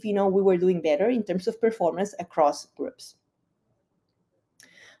see if, we were doing better in terms of performance across groups.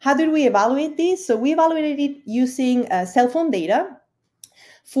 How did we evaluate this? So we evaluated it using cell phone data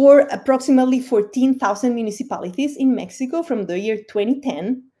for approximately 14,000 municipalities in Mexico from the year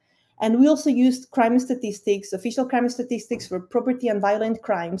 2010. And we also used crime statistics, official crime statistics for property and violent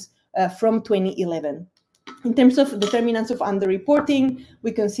crimes from 2011. In terms of determinants of underreporting,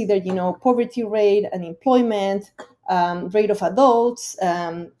 we considered, poverty rate, unemployment, rate of adults,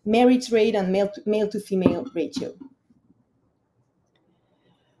 marriage rate, and male to female ratio.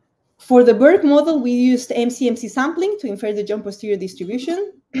 For the Berg model, we used MC-MC sampling to infer the jump posterior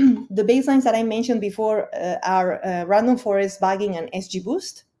distribution. The baselines that I mentioned before are random forest, bagging, and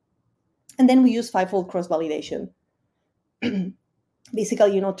SGBoost. And then we use fivefold cross-validation.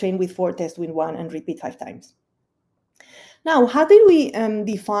 Basically, train with 4, test with 1, and repeat 5 times. Now, how did we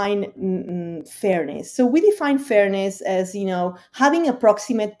define fairness? So we define fairness as, having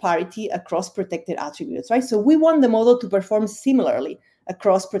approximate parity across protected attributes, right? So we want the model to perform similarly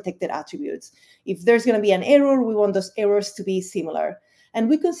across protected attributes. If there's going to be an error, we want those errors to be similar. And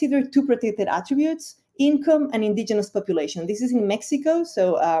we consider 2 protected attributes, income and indigenous population. This is in Mexico,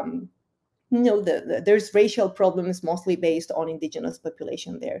 so there's racial problems mostly based on indigenous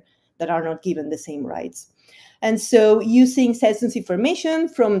population there that are not given the same rights. And so using census information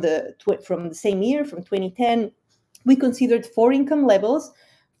from the same year, from 2010, we considered 4 income levels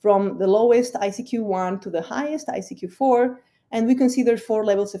from the lowest ICQ 1 to the highest ICQ 4. And we considered 4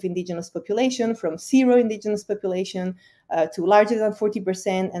 levels of indigenous population, from 0 indigenous population to larger than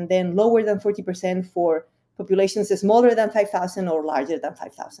 40%, and then lower than 40% for populations smaller than 5,000 or larger than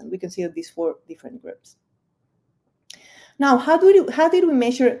 5,000. We considered these 4 different groups. Now, how did we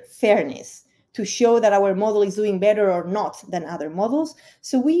measure fairness to show that our model is doing better or not than other models?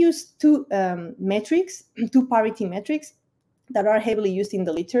 So we used 2 metrics, 2 parity metrics that are heavily used in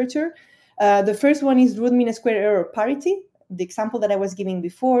the literature. The first one is root mean square error parity. The example that I was giving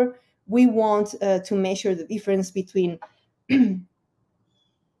before, we want to measure the difference between the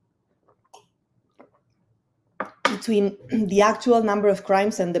actual number of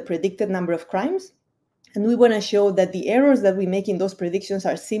crimes and the predicted number of crimes. And we want to show that the errors that we make in those predictions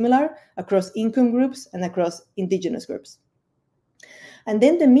are similar across income groups and across indigenous groups. And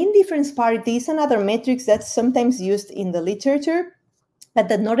then the mean difference parity is another metric that's sometimes used in the literature, but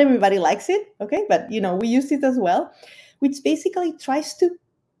that not everybody likes it, okay? But, we use it as well, which basically tries to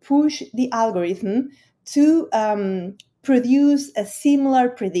push the algorithm to produce a similar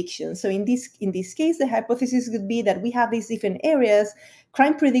prediction. So in this case, the hypothesis would be that we have these different areas.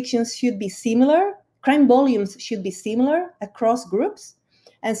 Crime predictions should be similar. Crime volumes should be similar across groups.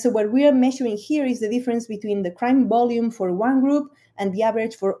 And so what we are measuring here is the difference between the crime volume for one group and the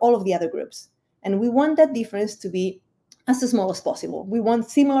average for all of the other groups. And we want that difference to be as small as possible. We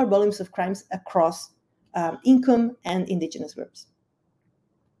want similar volumes of crimes across income and indigenous groups.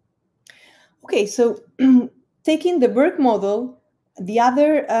 Okay, so taking the Berg model, the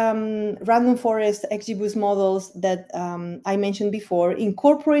other random forest XGBoost models that I mentioned before,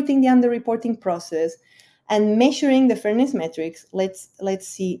 incorporating the underreporting process and measuring the fairness metrics, let's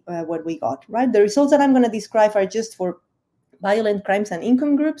see what we got, right? The results that I'm going to describe are just for violent crimes and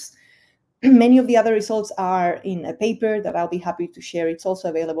income groups. Many of the other results are in a paper that I'll be happy to share. It's also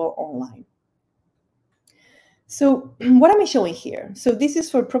available online. So what am I showing here? So this is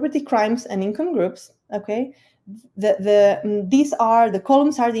for property crimes and income groups, okay? These are, the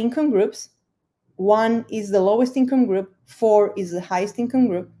columns are the income groups. 1 is the lowest income group, 4 is the highest income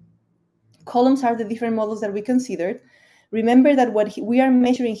group. Columns are the different models that we considered. Remember that what we are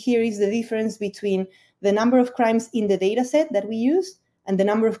measuring here is the difference between the number of crimes in the data set that we use and the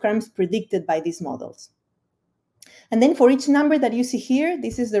number of crimes predicted by these models. And then for each number that you see here,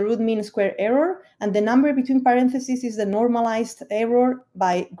 this is the root mean square error, and the number between parentheses is the normalized error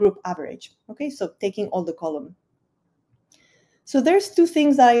by group average. Okay, so taking all the column. So there's 2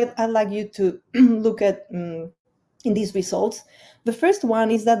 things that I'd like you to look at in these results. The first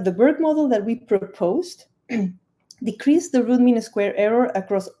one is that the Berg model that we proposed decreased the root mean square error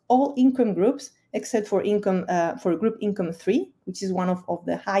across all income groups except for group income 3, which is one of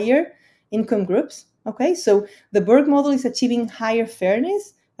the higher income groups. Okay, so the Berg model is achieving higher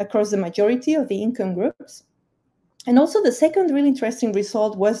fairness across the majority of the income groups. And also the second really interesting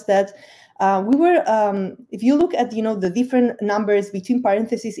result was that we were, if you look at, the different numbers between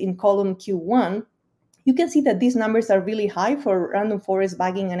parentheses in column Q1, you can see that these numbers are really high for random forest,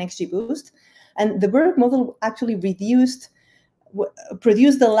 bagging, and XGBoost. And the Berg model actually produced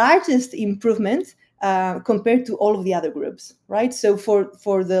the largest improvement compared to all of the other groups, right? So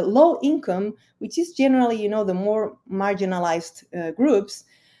for the low income, which is generally, the more marginalized groups,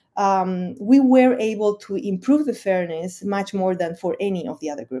 we were able to improve the fairness much more than for any of the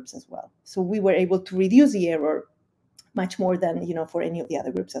other groups as well. So we were able to reduce the error much more than, for any of the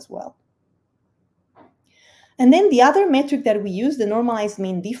other groups as well. And then the other metric that we use, the normalized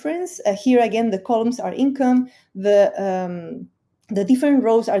mean difference, here again, the columns are income, the different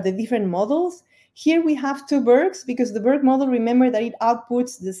rows are the different models. Here we have two Bergs, because the Berg model, remember that it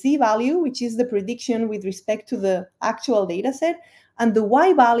outputs the C value, which is the prediction with respect to the actual data set, and the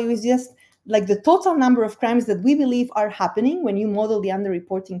Y value is just like the total number of crimes that we believe are happening when you model the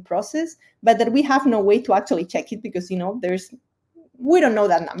underreporting process, but that we have no way to actually check it because, we don't know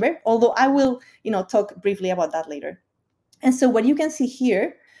that number, although I will, talk briefly about that later. And so what you can see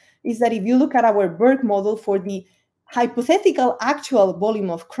here is that if you look at our Berg model for the hypothetical actual volume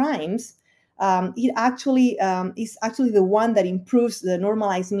of crimes, it actually is actually the one that improves the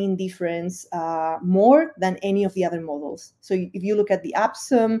normalized mean difference more than any of the other models. So if you look at the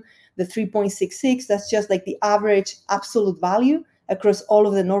ABSUM, the 3.66, that's just like the average absolute value across all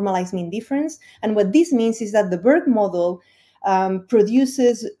of the normalized mean difference. And what this means is that the Berg model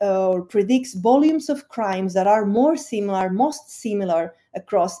produces or predicts volumes of crimes that are most similar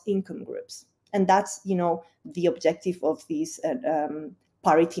across income groups. And that's, the objective of this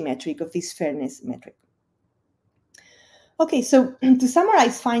parity metric, of this fairness metric. Okay, so to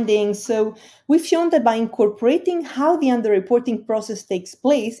summarize findings, so we've shown that by incorporating how the underreporting process takes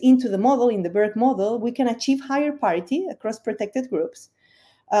place into the model, in the Berg model, we can achieve higher parity across protected groups.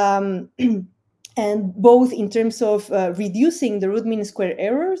 And both in terms of reducing the root mean square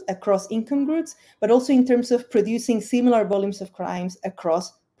errors across income groups, but also in terms of producing similar volumes of crimes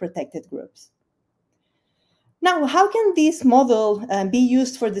across protected groups. Now, how can this model be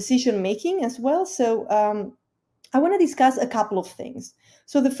used for decision making as well? So I want to discuss a couple of things.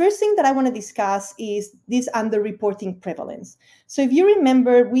 So the first thing that I want to discuss is this underreporting prevalence. So if you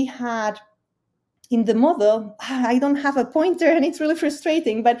remember, we had in the model, I don't have a pointer and it's really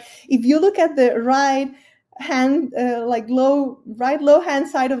frustrating, but if you look at the right hand, low hand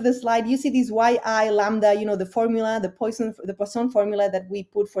side of the slide, you see this yi lambda, the formula, the Poisson formula that we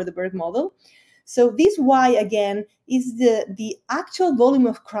put for the Berg model. So this y, again, is the actual volume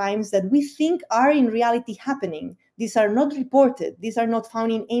of crimes that we think are in reality happening. These are not reported. These are not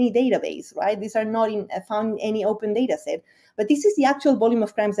found in any database, right? These are not found in any open data set. But this is the actual volume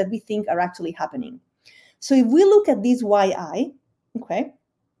of crimes that we think are actually happening. So if we look at this yi, okay,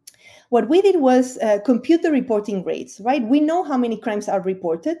 what we did was compute the reporting rates, right? We know how many crimes are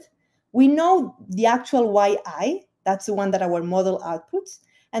reported. We know the actual yi, that's the one that our model outputs,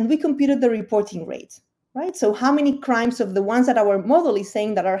 and we computed the reporting rate, right? So how many crimes of the ones that our model is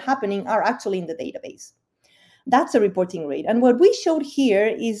saying that are happening are actually in the database? That's a reporting rate. And what we showed here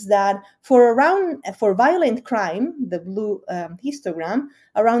is that for violent crime, the blue histogram,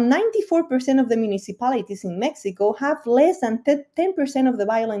 around 94% of the municipalities in Mexico have less than 10% of the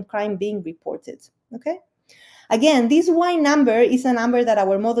violent crime being reported, okay? Again, this Y number is a number that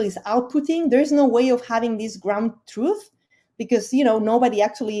our model is outputting. There's no way of having this ground truth because, nobody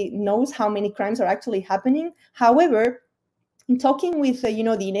actually knows how many crimes are actually happening. However, in talking with, the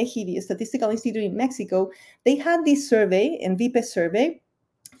INEGI, the Statistical Institute in Mexico, they had this survey, and VPES survey,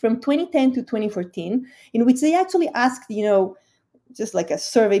 from 2010 to 2014, in which they actually asked, just like a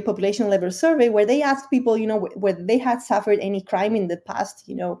survey, population level survey, where they asked people, whether they had suffered any crime in the past,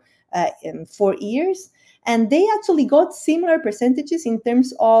 4 years. And they actually got similar percentages in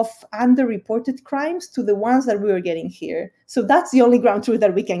terms of underreported crimes to the ones that we were getting here. So that's the only ground truth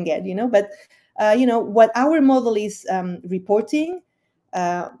that we can get, but what our model is reporting,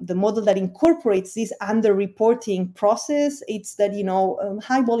 the model that incorporates this underreporting process, it's that,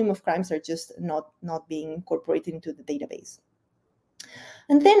 high volume of crimes are just not being incorporated into the database.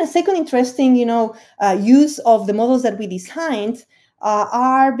 And then a second interesting, use of the models that we designed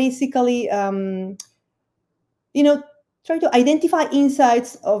are basically, try to identify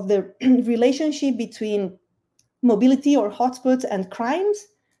insights of the relationship between mobility or hotspots and crimes,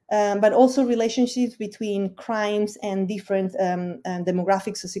 but also relationships between crimes and different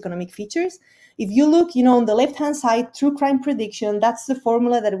demographic socioeconomic features. If you look, on the left-hand side, true crime prediction, that's the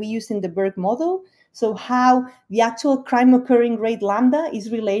formula that we use in the Berg model. So how the actual crime occurring rate lambda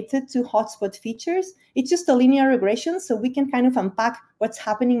is related to hotspot features. It's just a linear regression, so we can kind of unpack what's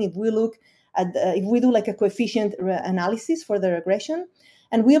happening if we look at if we do like a coefficient analysis for the regression.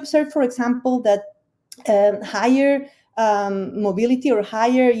 And we observed, for example, that higher mobility or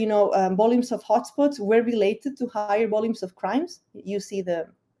higher, volumes of hotspots were related to higher volumes of crimes. You see the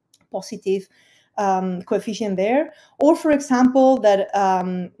positive coefficient there. Or, for example, that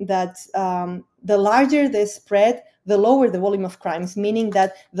the larger the spread, the lower the volume of crimes, meaning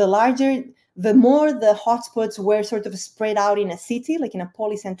that the more the hotspots were sort of spread out in a city, like in a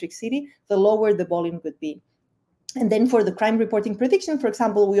polycentric city, the lower the volume would be. And then for the crime reporting prediction, for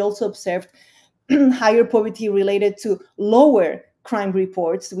example, we also observed higher poverty related to lower crime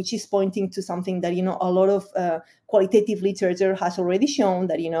reports, which is pointing to something that, a lot of qualitative literature has already shown,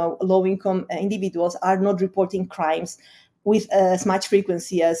 that, low-income individuals are not reporting crimes with as much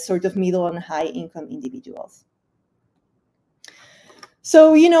frequency as sort of middle and high-income individuals.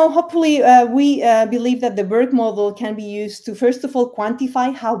 So, hopefully we believe that the Berg model can be used to, first of all,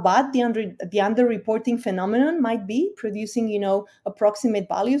 quantify how bad the underreporting phenomenon might be, producing, approximate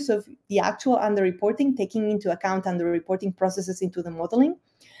values of the actual underreporting, taking into account underreporting processes into the modeling.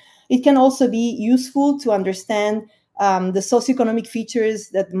 It can also be useful to understand the socioeconomic features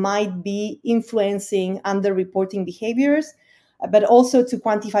that might be influencing underreporting behaviors, but also to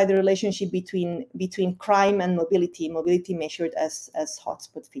quantify the relationship between crime and mobility measured as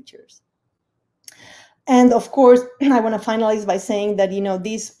hotspot features. And of course, I want to finalize by saying that,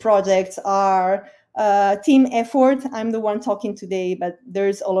 these projects are a team effort. I'm the one talking today, but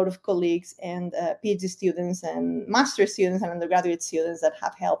there's a lot of colleagues and PhD students and master students and undergraduate students that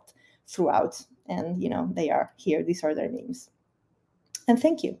have helped throughout. And, they are here. These are their names. And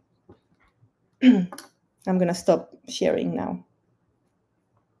thank you. I'm going to stop sharing now.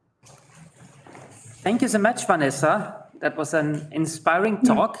 Thank you so much, Vanessa. That was an inspiring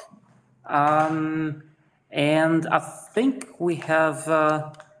talk. And I think we have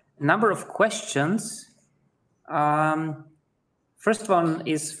a number of questions. First one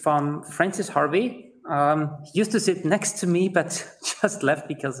is from Francis Harvey. He used to sit next to me, but just left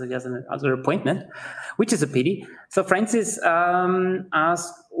because he has another appointment, which is a pity. So Francis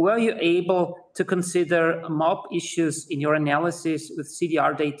asked, were you able to consider mob issues in your analysis with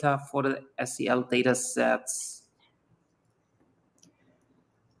CDR data for the SEL data sets?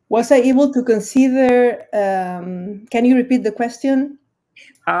 Was I able to consider, can you repeat the question?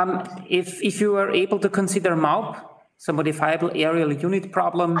 If you were able to consider MAUP, so modifiable aerial unit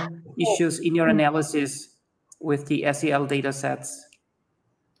problem issues in your analysis with the SEL data sets.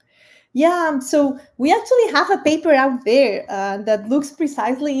 Yeah, so we actually have a paper out there that looks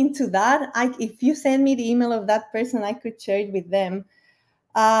precisely into that. If you send me the email of that person, I could share it with them.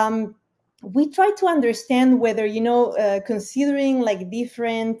 We try to understand whether, considering like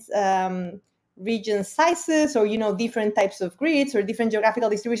different region sizes or, different types of grids or different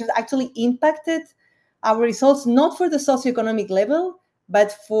geographical distributions actually impacted our results, not for the socioeconomic level,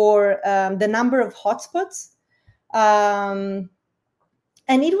 but for the number of hotspots. And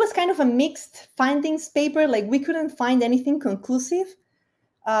it was kind of a mixed findings paper. Like we couldn't find anything conclusive.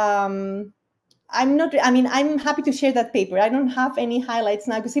 I'm happy to share that paper. I don't have any highlights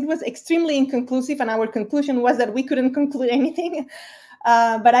now because it was extremely inconclusive and our conclusion was that we couldn't conclude anything.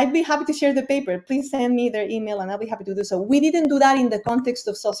 But I'd be happy to share the paper. Please send me their email and I'll be happy to do so. We didn't do that in the context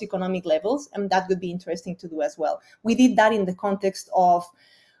of socioeconomic levels, and that would be interesting to do as well. We did that in the context of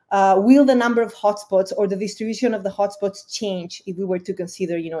will the number of hotspots or the distribution of the hotspots change if we were to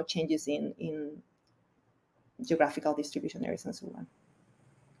consider, changes in geographical distribution areas and so on.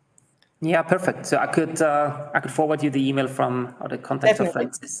 Yeah, perfect. So I could forward you the email from or the contact of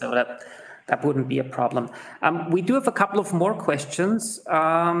Francis, so that wouldn't be a problem. We do have a couple of more questions.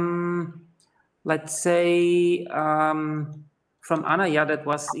 Let's say from Anna. Yeah, that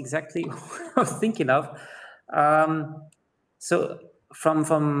was exactly what I was thinking of. So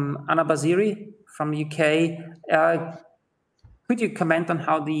from Anna Basiri from UK. Could you comment on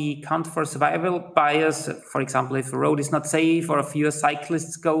how the count for survival bias, for example, if a road is not safe or fewer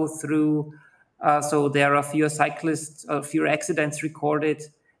cyclists go through, so there are fewer cyclists, fewer accidents recorded,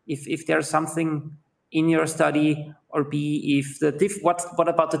 if there's something in your study, or B, if what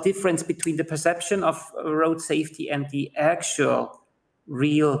about the difference between the perception of road safety and the actual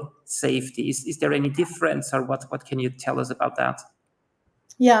real safety? Is there any difference, or what can you tell us about that?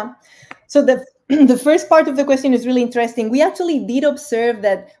 Yeah, so the first part of the question is really interesting. We actually did observe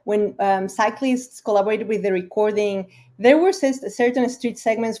that when cyclists collaborated with the recording, there were certain street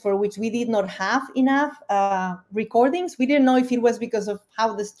segments for which we did not have enough recordings. We didn't know if it was because of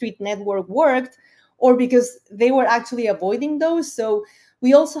how the street network worked or because they were actually avoiding those. So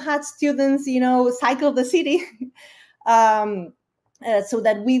we also had students, cycle the city. So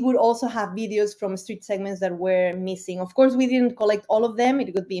that we would also have videos from street segments that were missing. Of course, we didn't collect all of them.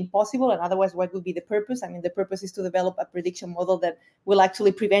 It would be impossible. And otherwise, what would be the purpose? I mean, the purpose is to develop a prediction model that will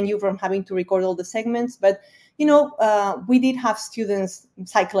actually prevent you from having to record all the segments. But, we did have students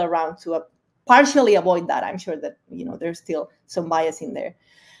cycle around to partially avoid that. I'm sure that, there's still some bias in there.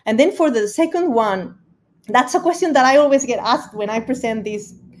 And then for the second one, that's a question that I always get asked when I present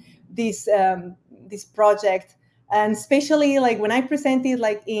this project. And especially like when I present it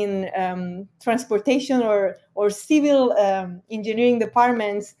like in transportation or civil engineering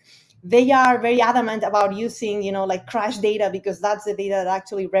departments, they are very adamant about using, you know, like crash data, because that's the data that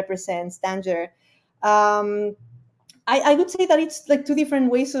actually represents danger. I would say that it's like two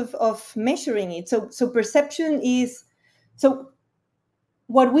different ways of measuring it. So perception is, so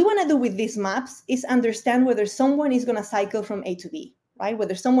what we want to do with these maps is understand whether someone is going to cycle from A to B, right?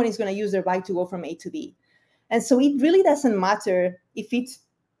 Whether someone is going to use their bike to go from A to B. And so it really doesn't matter if it's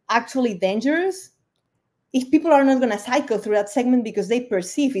actually dangerous, if people are not going to cycle through that segment because they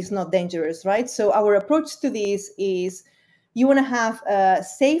perceive it's not dangerous, right? So our approach to this is you want to have a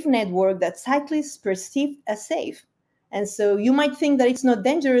safe network that cyclists perceive as safe. And so you might think that it's not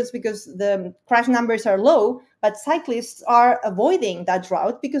dangerous because the crash numbers are low, but cyclists are avoiding that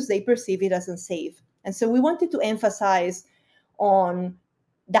route because they perceive it as unsafe. And so we wanted to emphasize on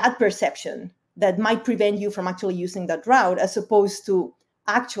that perception that might prevent you from actually using that route, as opposed to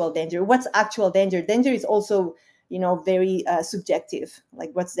actual danger. What's actual danger? Danger is also, you know, very subjective. Like,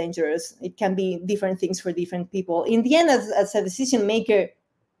 what's dangerous? It can be different things for different people. In the end, as a decision maker,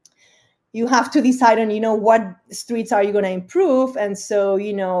 you have to decide on, you know, what streets are you going to improve. And so,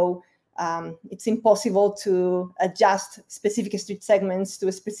 you know, it's impossible to adjust specific street segments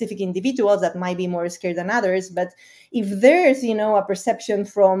to specific individuals that might be more scared than others. But if there's, you know, a perception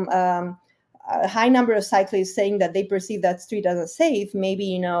from a high number of cyclists saying that they perceive that street as unsafe, maybe,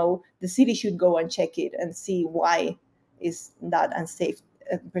 you know, the city should go and check it and see why is that unsafe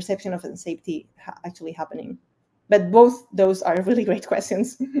perception of unsafety actually happening. But both those are really great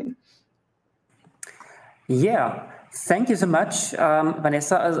questions. Yeah, thank you so much,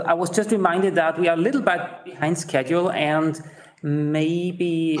 Vanessa. I was just reminded that we are a little bit behind schedule, and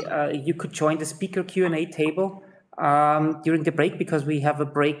maybe you could join the speaker Q&A table during the break, because we have a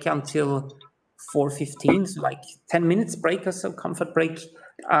break until 4:15, so like 10 minutes break or so, comfort break.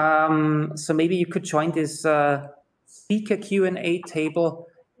 So maybe you could join this speaker Q&A table,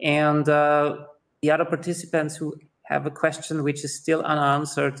 and the other participants who have a question which is still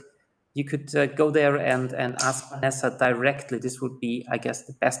unanswered, you could go there and ask Vanessa directly. This would be, I guess,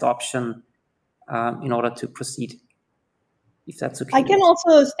 the best option in order to proceed, if that's okay. I can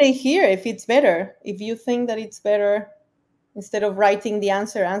also stay here if it's better. If you think that it's better, instead of writing the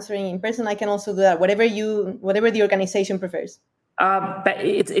answering in person, I can also do that. Whatever the organization prefers. But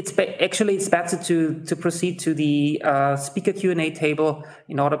it's better to proceed to the speaker Q&A table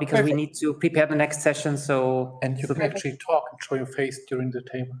in order, because Perfect. We need to prepare the next session. And you can actually talk and show your face during the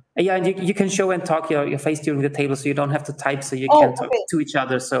table. Yeah, and you can show and talk your face during the table, so you don't have to type, so you can talk to each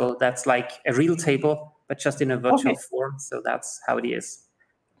other. So that's like a real table, but just in a virtual form. So that's how it is.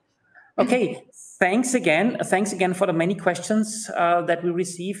 Okay, thanks again. Thanks again for the many questions that we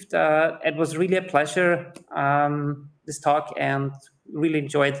received. It was really a pleasure, this talk, and really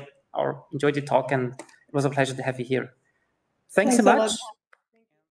enjoyed the talk, and it was a pleasure to have you here. Thanks so much.